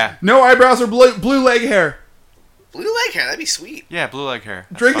rules. Yeah. No eyebrows or blue leg hair. Blue leg hair. That'd be sweet. Yeah, blue leg hair.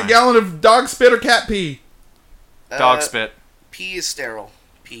 That's Drink fine. a gallon of dog spit or cat pee. Dog spit. Pee is sterile.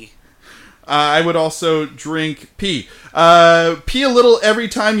 Pee. I would also drink pee. Pee a little every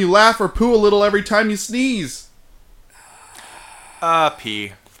time you laugh, or poo a little every time you sneeze.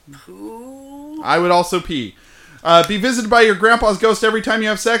 Pee. Poo. I would also pee. Be visited by your grandpa's ghost every time you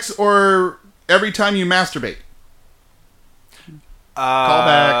have sex, or every time you masturbate. Call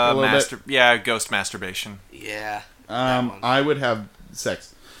back a little bit. Yeah, ghost masturbation. Yeah. that one. I would have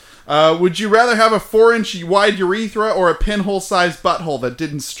sex. Would you rather have a 4-inch wide urethra or a pinhole-sized butthole that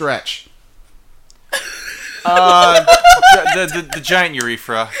didn't stretch? The giant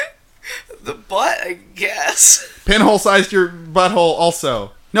urethra. The butt, I guess. Pinhole-sized your butthole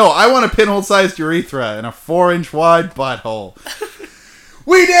also. No, I want a pinhole-sized urethra and a 4-inch wide butthole.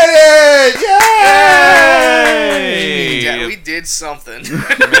 We did it! Yay! Yeah, we did something.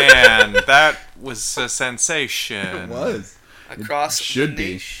 Man, that was a sensation. It was. Across It should the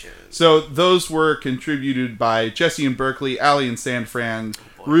be. nation. So those were contributed by Jesse in Berkeley, Allie in San Fran,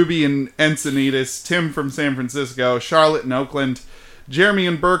 Ruby in Encinitas, Tim from San Francisco, Charlotte in Oakland, Jeremy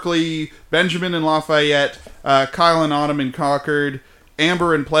in Berkeley, Benjamin in Lafayette, Kyle and Autumn in Concord,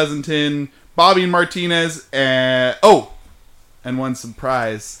 Amber in Pleasanton, Bobby in Martinez, and one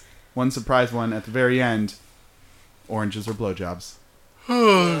surprise one at the very end: oranges or blowjobs.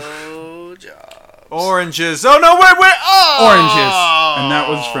 Oh, job. Oranges. Oh, no, wait. Oh! Oranges. And that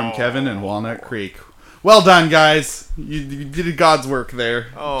was from Kevin in Walnut Creek. Well done, guys. You did God's work there.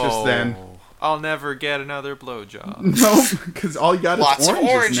 Just then. I'll never get another blowjob. No, because all you got Lots is of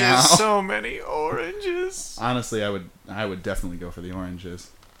oranges, oranges. now. So many oranges. Honestly, I would definitely go for the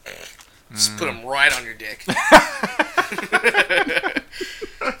oranges. Just put them right on your dick.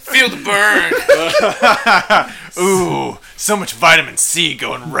 Feel the burn. Ooh, so much vitamin C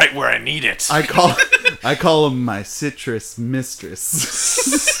going right where I need it. I call them my citrus mistress.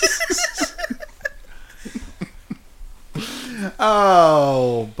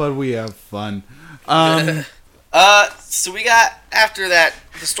 Oh, but we have fun. So we got, after that,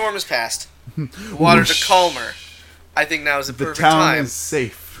 the storm has passed. The waters are calmer. I think now is the The perfect town time is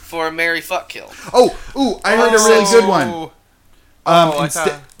safe. for a merry fuck kill. I heard a really good one. I What?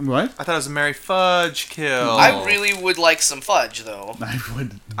 thought it was a Mary Fudge kill. I really would like some fudge, though. I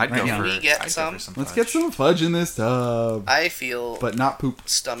would. I'd right go now. for we get I'd go some? for some Let's fudge. get some fudge in this tub, I feel but not poop.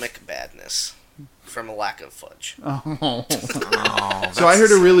 stomach badness from a lack of fudge. Oh. Oh, So I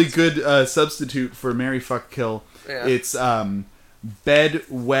heard a really good substitute for Mary Fuck Kill. Yeah. It's Bed,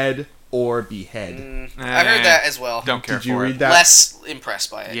 wed, or behead. I heard that as well. Don't care Did you for read it. that? Less impressed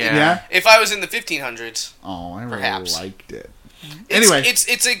by it. Yeah. Yeah? If I was in the 1500s, Oh, I really Perhaps. liked it. it's, Anyway.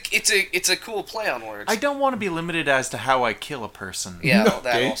 it's a cool play on words. I don't want to be limited as to how I kill a person. Yeah, that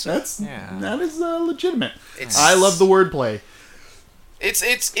Okay, also. that is legitimate. It's- I love the wordplay. It's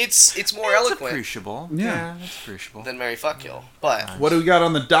more It's eloquent appreciable. Yeah. It's appreciable. than Mary Fuck Kill. But What do we got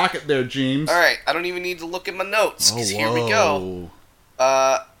on the docket there, James? all right, I don't even need to look at my notes because here we go.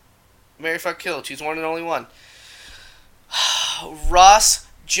 Mary Fuck Kill. Choose one and only one. Ross,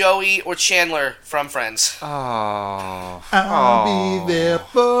 Joey, or Chandler from Friends. Oh. I'll be there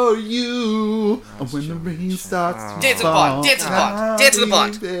for you when the rain starts to Dance in the fall. pond, dance in the pond, dance in the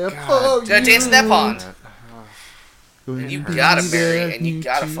pond. I'll be there God. for Did I dance in that pond? When You the gotta rain marry starts and you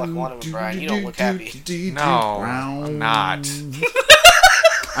gotta to fuck one of them, Brian. You don't look happy. No, I'm not.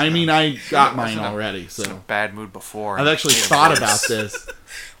 I mean, I got mine in a- already, In a so bad mood before. I've actually thought about this.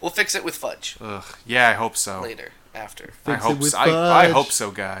 We'll fix it with fudge Ugh. Yeah, I hope so. later, after. I Fix it hope with so. I fudge. hope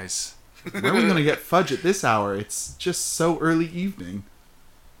so, guys. Where are we gonna get fudge at this hour? It's just so early evening.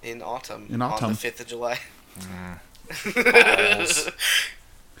 In autumn. In autumn. On the 5th of July. Balls.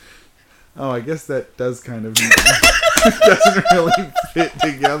 Oh, I guess that does kind of doesn't really fit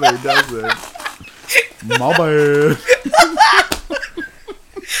together, does it? My bad.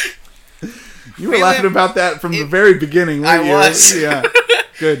 You were We laughing live about that from the in- very beginning, weren't I you? was. Yeah.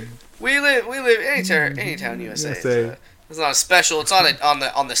 Good. We live anytown USA. USA. It's not a special. It's on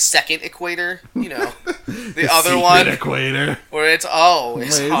the second equator. You know, the other secret one equator. where it's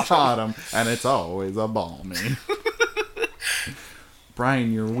always It's autumn. autumn, and it's always a balmy.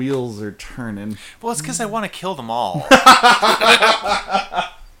 Brian, your wheels are turning. Well, it's because I want to kill them all. I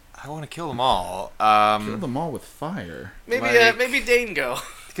want to kill them all. Kill them all with fire. Maybe Like- maybe Dane go.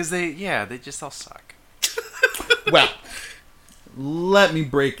 Because they just all suck. Well, let me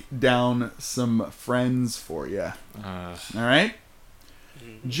break down some friends for you. All right?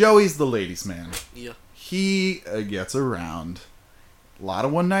 Joey's the ladies' man. Yeah. He gets around. A lot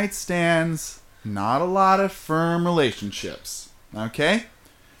of one-night stands. Not a lot of firm relationships. Okay?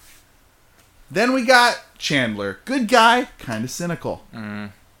 Then we got Chandler. Good guy, kind of cynical.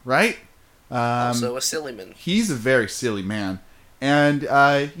 Right? Also a silly man. He's a very silly man. And,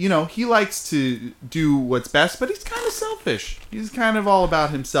 he likes to do what's best, but he's kind of selfish. He's kind of all about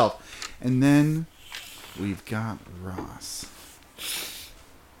himself. And then we've got Ross.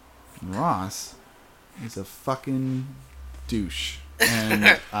 Ross is a fucking douche.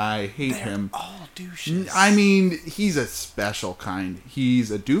 And I hate him. All douches. I mean, he's a special kind.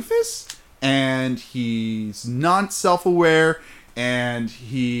 He's a doofus, and he's not self-aware, and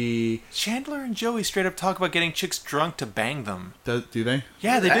he... Chandler and Joey straight up talk about getting chicks drunk to bang them. Do they?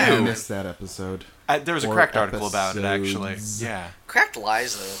 Yeah, they I I do. missed that episode. There was a Or Cracked article about it, episodes. actually. Yeah. Cracked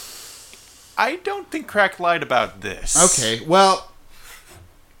lies though. I don't think Cracked lied about this. Okay, well,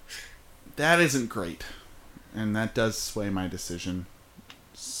 that isn't great. And that does sway my decision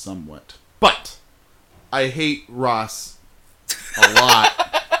somewhat. But I hate Ross a lot.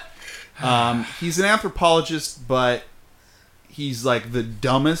 He's an anthropologist, but he's like the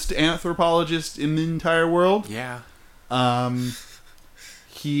dumbest anthropologist in the entire world. Yeah.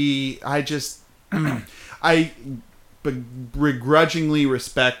 I begrudgingly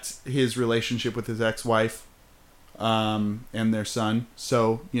respect his relationship with his ex-wife and their son.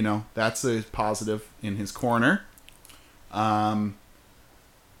 So, that's a positive in his corner. But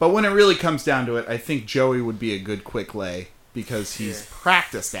when it really comes down to it, I think Joey would be a good quick lay because he's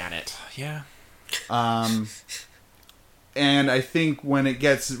practiced at it. Yeah. And I think when it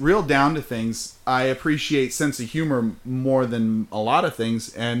gets real down to things, I appreciate sense of humor more than a lot of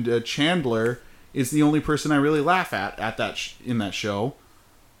things. And Chandler is the only person I really laugh at that in that show.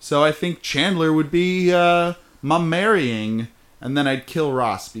 So I think Chandler would be my marrying, and then I'd kill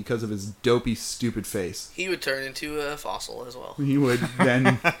Ross because of his dopey, stupid face. He would turn into a fossil as well. He would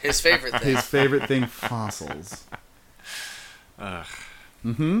then His favorite thing. his favorite thing, fossils. Ugh.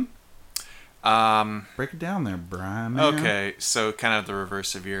 Break it down there, Brian. Man. Okay, so kind of the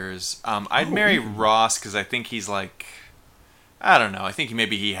reverse of yours. I'd marry Ross because I think he's like, I don't know. I think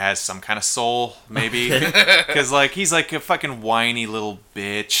maybe he has some kind of soul, maybe. Because like he's like a fucking whiny little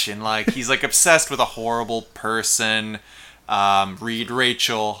bitch, and like he's like obsessed with a horrible person. Read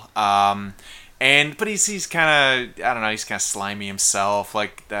Rachel. But he's kind of, I don't know. He's kind of slimy himself.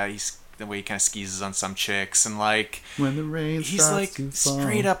 Like that. the way he kind of skeezes on some chicks, and like When the rain he's starts like to fall.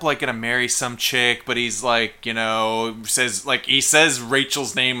 straight up like gonna marry some chick, but he's like, you know, he says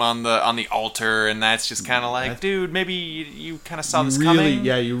Rachel's name on the altar, and that's just kind of like, dude, maybe you kind of saw this coming.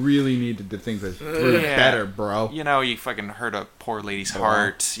 Yeah, you really needed to think this through Yeah. better, bro. You know, you fucking hurt a poor lady's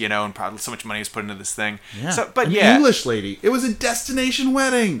heart, you know, and probably so much money was put into this thing. Yeah. So, but An yeah, English lady. It was a destination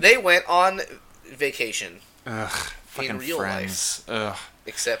wedding. They went on vacation. ugh, fucking real friends. Ugh.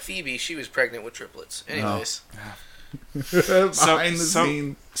 Except Phoebe, she was pregnant with triplets. Anyways, Behind the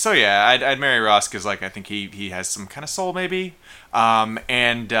scenes. So yeah, I'd marry Ross because like I think he has some kind of soul maybe,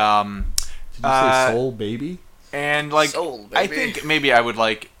 and Did you say soul baby? and like Soul, I baby. think maybe I would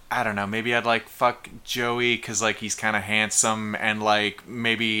like, I don't know, maybe I'd like fuck Joey because like he's kind of handsome, and like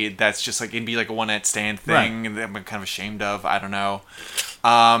maybe that's just like it'd be like a one night stand thing that I'm kind of ashamed of. I don't know.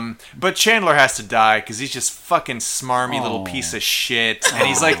 But Chandler has to die because he's just fucking smarmy little piece of shit, and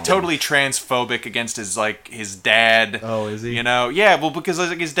he's like totally transphobic against his dad. Oh, is he? You know, yeah. Well, because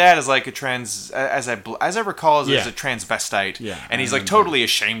like his dad is like a trans, as I recall, is Yeah. a transvestite, Yeah, and he's I like remember. totally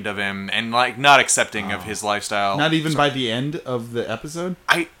ashamed of him and like not accepting of his lifestyle. Not even by the end of the episode?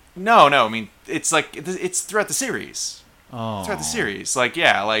 No. I mean, it's like it's throughout the series. Oh. Throughout the series, like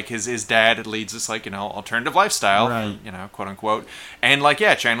yeah, like his dad leads this like, you know, alternative lifestyle, Right. you know, quote unquote, and like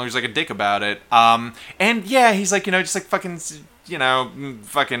yeah, Chandler's like a dick about it, and yeah, he's like, you know, just like fucking, you know,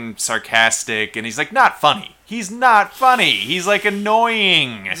 fucking sarcastic, and he's like not funny. He's not funny. He's like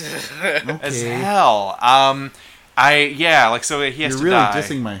annoying as hell. Like so he has You're to really die.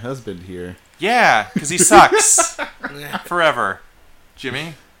 dissing my husband here. Yeah, because he sucks forever,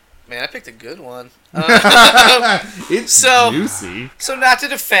 Jimmy. man, I picked a good one. It's So- juicy. So not to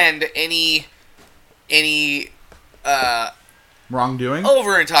defend any Wrongdoing?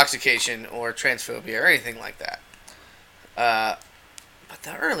 over intoxication or transphobia or anything like that. But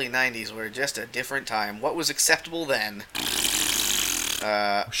the early '90s were just a different time. What was acceptable then?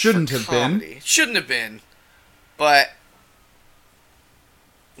 Shouldn't for have been. comedy. Shouldn't have been. But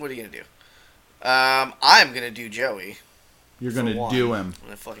what are you gonna do? I'm gonna do Joey. You're for going to one. do him. I'm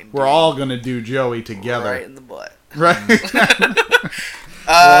gonna fucking We're do all going to do Joey him together. right in the butt. Right?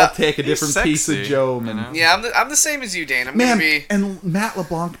 We'll all take a different piece of sexy, Joe. you Man. know? Yeah, I'm the same as you, Dane. I'm Man, gonna be. and Matt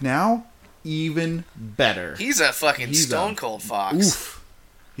LeBlanc now, even better. He's a fucking He's stone cold fox. Oof.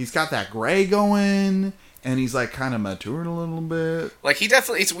 He's got that gray going, and he's like kind of matured a little bit. Like he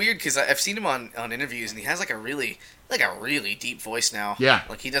definitely, it's weird because I've seen him on interviews and he has like a really deep voice now. Yeah.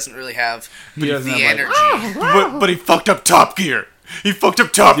 Like he doesn't really have He doesn't the have, energy. But he fucked up Top Gear. He fucked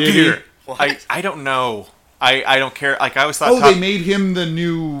up Top Did he? Gear. What? I don't know. I don't care. Like I always thought. Oh, Top, they made him the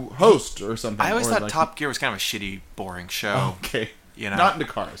new host or something. I always or thought like- Top Gear was kind of a shitty, boring show. Okay. You know, Not into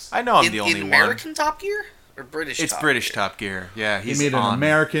cars. I know I'm in, the only in one. American Top Gear or British? It's Top British Gear? Top Gear. Yeah, He he's made an on.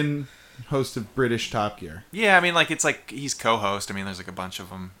 American host of British Top Gear. Yeah, I mean, like it's like he's co-host. I mean, there's like a bunch of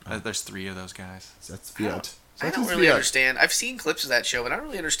them. There's 3 of those guys. That's Fiat. I don't really understand. I've seen clips of that show, but I don't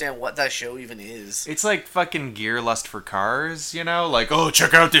really understand what that show even is. It's like fucking gear lust for cars, you know? Like, oh,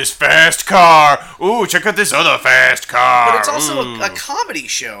 check out this fast car. Ooh, check out this other fast car. But it's also Ooh. a comedy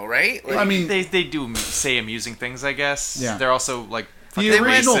show, right? Like, I mean, they do say amusing things, I guess. Yeah. They're also like the fucking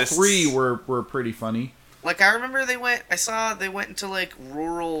original racists. 3 were pretty funny. Like I remember they went into like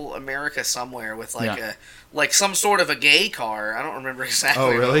rural America somewhere with like Yeah. like some sort of a gay car. I don't remember exactly Oh,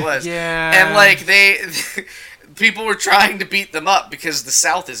 really? what it was. Yeah. And like people were trying to beat them up because the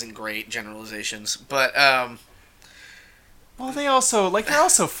South isn't great, generalizations. But Well, they're also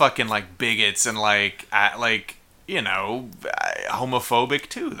fucking like bigots and like you know, homophobic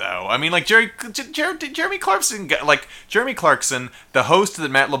too, though. I mean, like Jeremy Clarkson, Jeremy Clarkson, the host that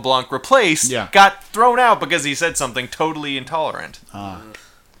Matt LeBlanc replaced, Yeah. got thrown out because he said something totally intolerant. Ah,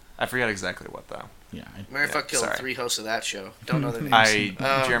 I forget exactly what though. yeah. Mary Fuck killed sorry. 3 hosts of that show. Don't know their names.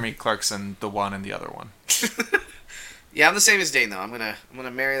 Jeremy Clarkson, the one and the other one. Yeah, I'm the same as Dane though. I'm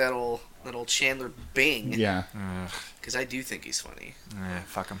gonna marry that old Chandler Bing. Yeah. Because I do think he's funny.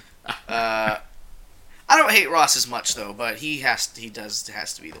 Fuck him. I don't hate Ross as much though, but he has to be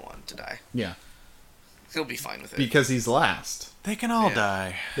the one to die. Yeah. He'll be fine with it. Because he's last. They can all Yeah.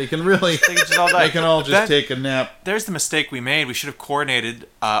 die. They can really. They can just all die. They can all just take a nap. There's the mistake we made. We should have coordinated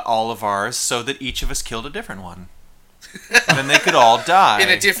all of ours so that each of us killed a different one. And then they could all die. In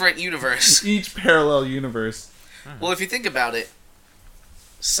a different universe. Each parallel universe. Well, if you think about it,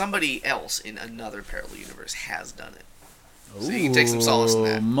 somebody else in another parallel universe has done it. So you can take some solace in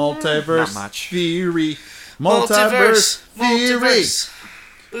that. Multiverse Not much. theory. Multiverse theory. Multiverse.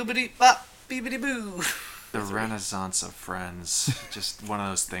 Boobity bop, beebity boo. The Renaissance of Friends. Just one of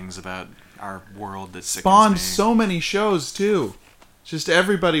those things about our world that sickens Spawned me. so many shows too. Just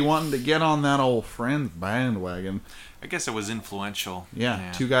everybody wanting to get on that old Friends bandwagon. I guess it was influential.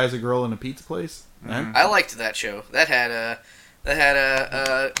 Yeah, 2 guys, a girl, in a pizza place. I liked that show. That had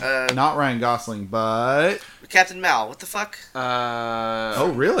Not Ryan Gosling, but Captain Mal. What the fuck?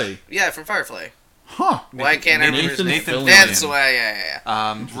 oh really? Yeah, from Firefly. Huh? Why can't I remember his name? Nathan Fillion. That's the way.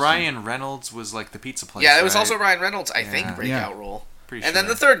 Yeah. Ryan Reynolds was like the pizza place. Yeah, it was right? also Ryan Reynolds, I think, Yeah. breakout role. Pretty And sure. then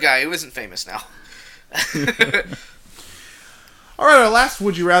the third guy, who isn't famous now. All right, our last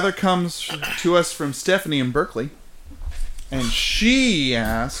Would You Rather comes to us from Stephanie in Berkeley. And she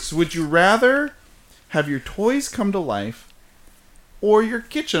asks, would you rather have your toys come to life or your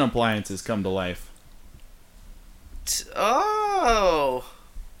kitchen appliances come to life? Oh.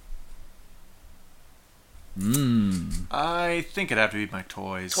 I think it'd have to be my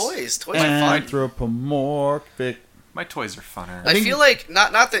toys. Toys are fun. Anthropomorphic. My toys are funner. I feel like,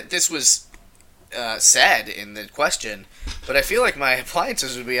 not that this was said in the question, but I feel like my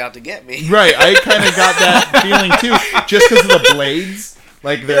appliances would be out to get me. Right, I kind of got that feeling too. Just because of the blades.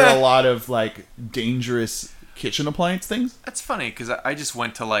 Like, there are a lot of, like, dangerous kitchen appliance things. That's funny because I just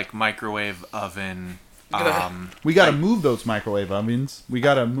went to like microwave oven. We gotta move those microwave ovens. We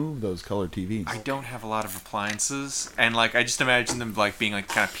gotta move those color TVs. I don't have a lot of appliances, and like I just imagine them like being like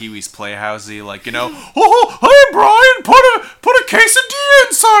kind of Pee-wee's Playhousey, like oh hey Brian, put a quesadilla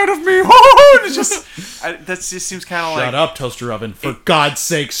inside of me. And it's just that just seems kind of like Shut up, toaster oven! For God's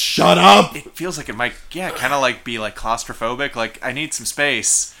sakes, shut up! it feels like it might kind of like be like claustrophobic. Like I need some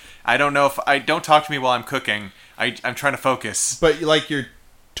space. I don't know if don't talk to me while I'm cooking. I'm trying to focus. But like your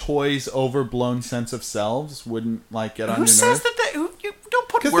toys' overblown sense of selves wouldn't like get on Who your says nerves? that? You don't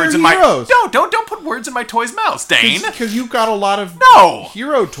put 'Cause words they're in my heroes. don't put words in my toys' mouths, Dane. Because you've got a lot of No!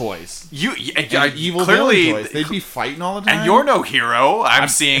 hero toys. And Evil clearly, villain toys. They'd be fighting all the time. and you're no hero. I'm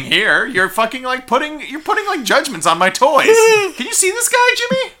seeing here. You're fucking like putting like judgments on my toys. Can you see this guy,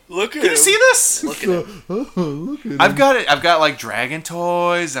 Jimmy? Look at Can you see this? Look at him. Look at I've got it. I've got like dragon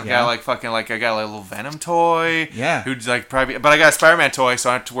toys. I've Yeah. got like fucking like I got like a little Venom toy. Yeah. Who's like probably, but I got a Spider-Man toy, so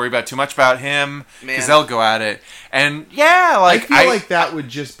I don't have to worry about too much about him Man. because they'll go at it. And yeah, I like feel like that would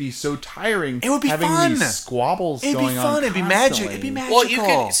just be so tiring. It would be having fun. these squabbles it'd going be on. fun. It'd be magic. constantly. It'd be magical. Well, you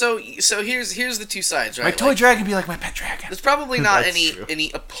can. So here's the two sides, right? my toy Like, dragon would be like my pet dragon. there's probably not That's true.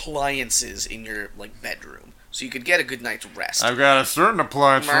 any appliances in your like bedroom, so you could get a good night's rest. I've got a certain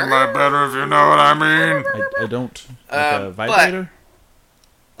appliance for my bedroom, if you know what I mean. I don't. Like a but- vibrator?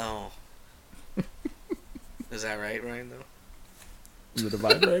 Oh. Is that right, Ryan? Though. Is it a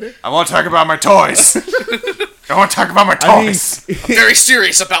vibrator? I want to talk about my toys. I want to talk about my I mean, toys. Very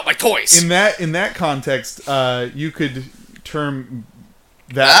serious about my toys. in that context, you could term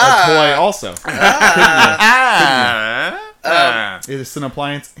that a toy also. It's an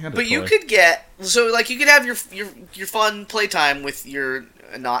appliance and a But toy. you could get you could have your fun playtime with your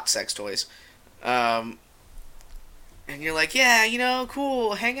not sex toys, and you're like, yeah,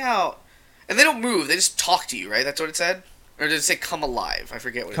 cool, hang out, and they don't move; they just talk to you, right? That's what it said, or did it say "come alive"? I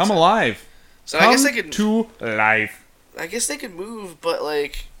forget what. Come it said. alive. So Come I guess they could. to life. I guess they could move, but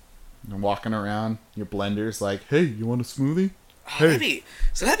like, You're walking around. Your blender's like, hey, you want a smoothie? that'd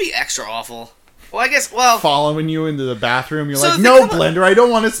be extra awful. Well, I guess. Well, Following you into the bathroom. You're So like, the no, come- blender, I don't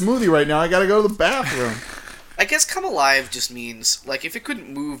want a smoothie right now. I gotta go to the bathroom. I guess "come alive" just means like if it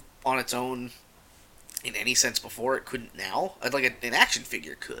couldn't move on its own in any sense before, it couldn't now. Like an action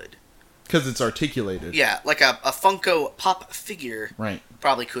figure could. Because it's articulated. Yeah, like a Funko Pop figure Right.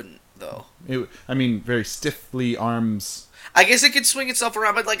 probably couldn't, though. Very stiffly arms. I guess it could swing itself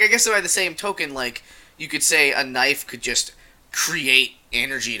around, but like I guess by the same token, like you could say a knife could just create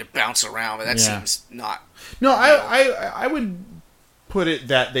energy to bounce around, but that Yeah. seems not. No, I would put it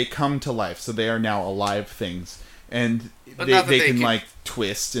that they come to life, so they are now alive things, and But they not that they can can- like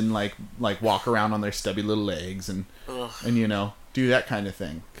twist and like walk around on their stubby little legs and Ugh. do that kind of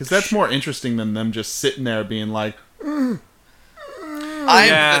thing. Because that's more interesting than them just sitting there being like, Yeah.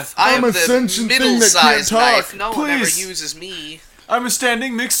 I'm a the sentient thing that middle-sized can't talk. knife. No one ever Please. uses me. I'm a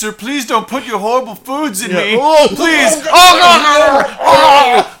standing mixer. Please don't put your horrible foods in me. Oh, Please.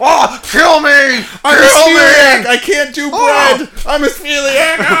 oh, Oh, kill me. I'm a celiac. I can't do bread. I'm a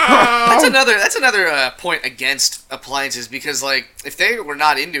celiac. That's another point against appliances because like if they were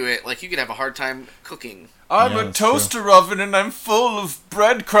not into it, like you could have a hard time cooking. I'm Yeah, a that's toaster oven and I'm full of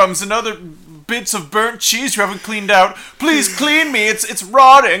breadcrumbs and other bits of burnt cheese you haven't cleaned out. Please clean me. It's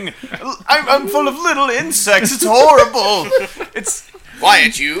rotting. I'm full of little insects. It's horrible. It's Why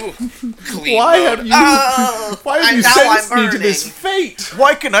aren't you clean? Why mode? have you? Oh, Why have and you now sentenced I'm me to this burning. fate?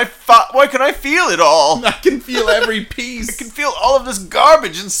 Why can I feel it all? I can feel every piece. I can feel all of this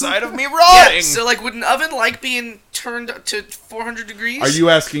garbage inside of me Yeah, rotting. so like, would an oven like being turned to 400 degrees? Are you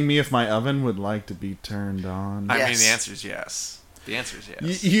asking me if my oven would like to be turned on? I mean, Yes. the answer is yes. The answer is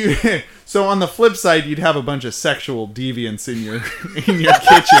yes. You so on the flip side, you'd have a bunch of sexual deviants in your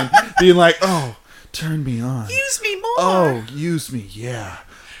kitchen, being like, "Oh, turn me on. Use me more. Oh, use me, yeah.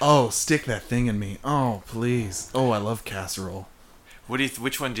 Oh, stick that thing in me. Oh, please. Oh, I love casserole."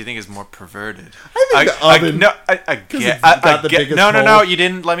 Which one do you think is more perverted? I think the oven. Get, it's got the biggest no, hole. you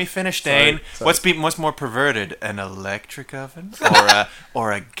didn't let me finish, Dane. Sorry. What's more perverted, an electric oven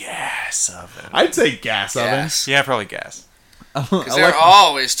or a gas oven? I'd say gas oven. Yes. Yeah, probably gas. Because they're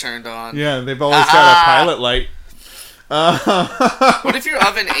always turned on. Yeah, they've always got a pilot light. What if your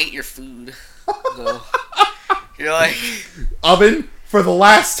oven ate your food? Though? You're like, Oven, for the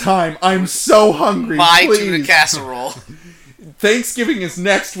last time, I'm so hungry. my please. tuna casserole. Thanksgiving is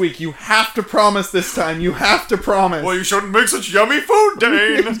next week. You have to promise this time. You have to promise. Well, you shouldn't make such yummy food,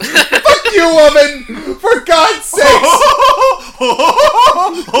 Dane. Fuck you, oven! For God's sake!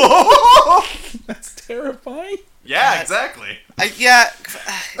 That's terrifying. Yeah, exactly.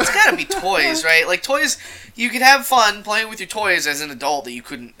 It's gotta be toys, right? Like toys, you could have fun playing with your toys as an adult that you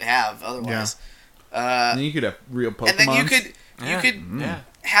couldn't have otherwise. And then you could have real Pokemon. And then you could Yeah.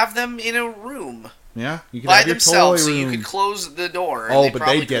 have them in a room Yeah, you could by have your themselves, so toy you room. could close the door. And Oh, they but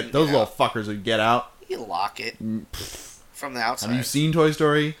probably they'd get couldn't those get little out. fuckers would get out. You lock it from the outside. Have you seen Toy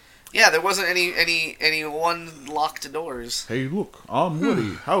Story? Yeah, there wasn't any one locked doors. Hey, look, I'm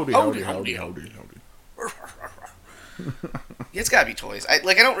Woody. Howdy, Howdy, howdy, howdy, howdy, howdy, howdy. Yeah, it's gotta be toys. I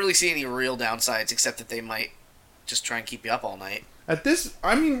don't really see any real downsides except that they might just try and keep you up all night. At this,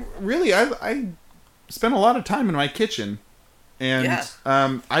 I mean, really, I spend a lot of time in my kitchen, and Yeah.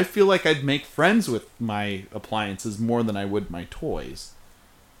 I feel like I'd make friends with my appliances more than I would my toys.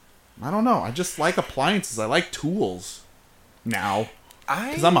 I don't know. I just like appliances. I like tools now.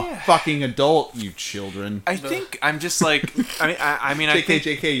 Because I'm a fucking adult, you children. I think I'm just like I mean I think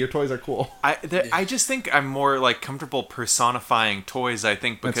JK, your toys are cool. I just think I'm more like comfortable personifying toys. I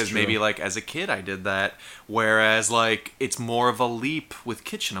think That's because true. maybe like as a kid I did that, whereas like it's more of a leap with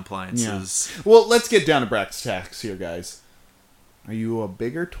kitchen appliances. Well, let's get down to brass tacks here, guys. Are you a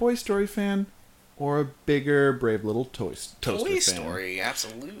bigger Toy Story fan or a bigger Brave Little Toaster Toy fan? Story,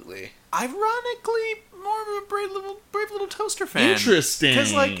 absolutely. Ironically, more of a brave little toaster fan. Interesting.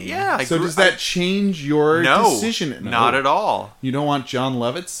 Because like So does that change your decision? Not at all. You don't want John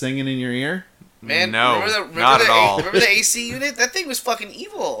Lovitz singing in your ear? Man, No, remember not at all. Remember the AC unit? That thing was fucking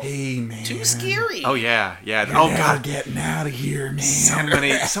evil. Hey, man. Too scary. Oh yeah. You're Oh never god. getting out of here, man.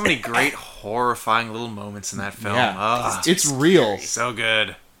 So many great horrifying little moments in that film. Yeah. Ugh, It's real. so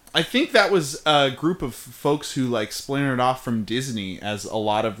good. I think that was a group of folks who like splintered off from Disney as a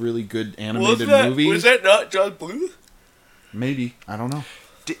lot of really good animated movies. Was that not John Bluth? Maybe. I don't know.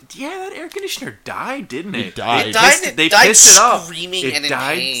 That air conditioner died, didn't it? It died. It died. They died pissed it off. screaming It and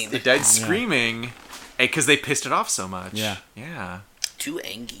died. in pain. It died screaming, because they pissed it off so much. Yeah. Yeah. Two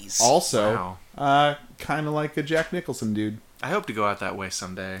Angies. Also, kind of like a Jack Nicholson dude. I hope to go out that way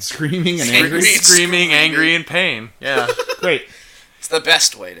someday. Screaming and Angry. angry. Screaming, angry, in pain. Yeah. Great. It's the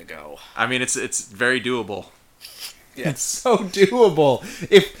best way to go. I mean, it's very doable. It's so doable.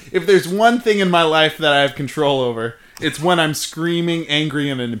 If there's one thing in my life that I have control over, it's when I'm screaming, angry,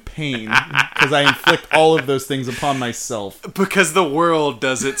 and in pain. Because I inflict all of those things upon myself. Because the world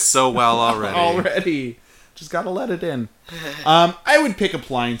does it so well already. Just gotta let it in. I would pick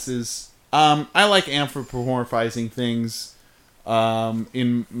appliances. I like anthropomorphizing things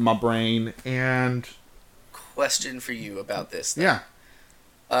in my brain. And Question for you about this. Then.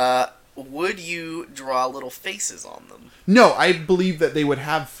 yeah. Would you draw little faces on them? No, I believe that they would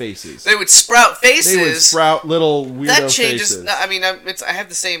have faces. They would sprout faces. They would sprout little weirdo that changes. faces. No, I mean, I have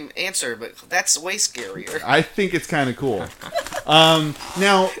the same answer, but that's way scarier. I think it's kind of cool.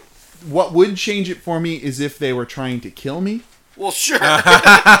 Now, what would change it for me is if they were trying to kill me. Well, sure.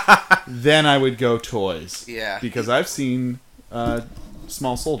 Then I would go toys. Yeah. Because I've seen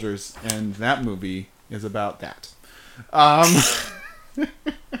Small Soldiers, and that movie is about that.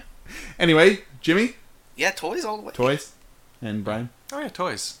 Anyway, Jimmy, Yeah, toys all the way. toys, and Brian, Oh yeah,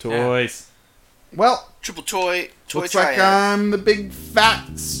 toys. toys. Well, Triple toy looks triad. like I'm the big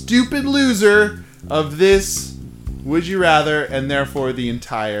fat stupid loser of this Would You Rather, and therefore the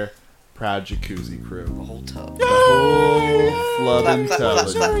entire Proud Jacuzzi crew. The whole tub. The whole flubbin' Clap, clap, clap,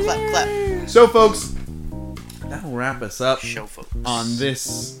 tub. clap, clap, clap. So, folks, that'll wrap us up Show folks. on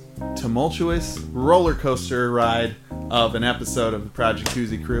this tumultuous roller coaster ride of an episode of the Project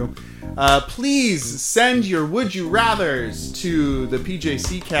Koozie Crew. Please send your Would You Rathers to the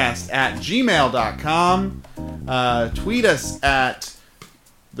PJCcast at gmail.com. Tweet us at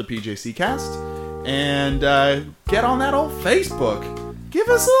the PJCcast. And get on that old Facebook. Give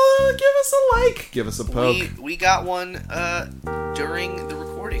us a like. Give us a poke. We got one during the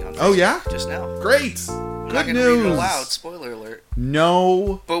recording on Facebook. Oh, yeah? Just now. Great. I'm not Good going to read it news. aloud. Spoiler alert.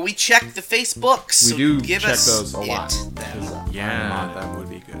 No. But we check the Facebooks. So We do give check us those a lot. then. Yeah, that would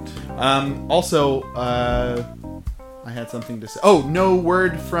be good. Also, I had something to say. Oh, no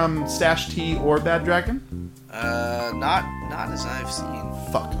word from Stash T or Bad Dragon? Not as I've seen.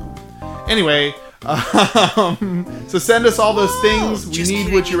 Fuck. Anyway, so send us all those things. We Just need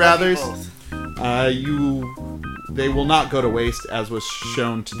kidding, Would You we love you Rathers. both. They will not go to waste, as was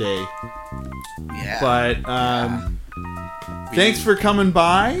shown today. Yeah. But thanks for coming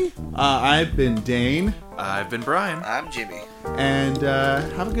by. I've been Dane, I've been Brian. I'm Jimmy. and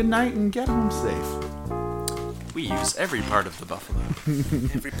have a good night and get home safe. We use every part of the buffalo.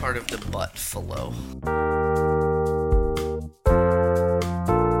 Every part of the butt-falo.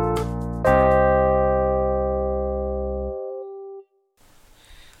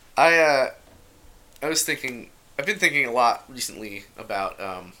 I was thinking. I've been thinking a lot recently about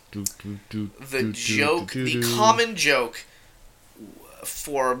the joke, the common joke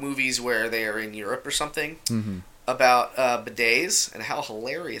for movies where they are in Europe or something about bidets and how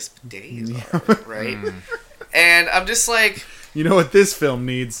hilarious bidets are, right? And I'm just like, You know what this film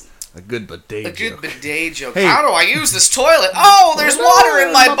needs? A good bidet a good joke. bidet joke. Hey. How do I use this toilet? Oh, there's water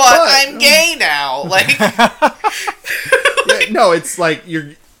in my butt. I'm gay now. Like, Yeah, no, it's like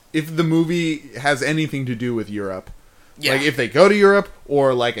if the movie has anything to do with Europe, yeah. like if they go to Europe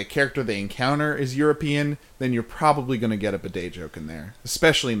or like a character they encounter is European, then you're probably going to get a bidet joke in there,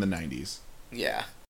 especially in the 90s. Yeah.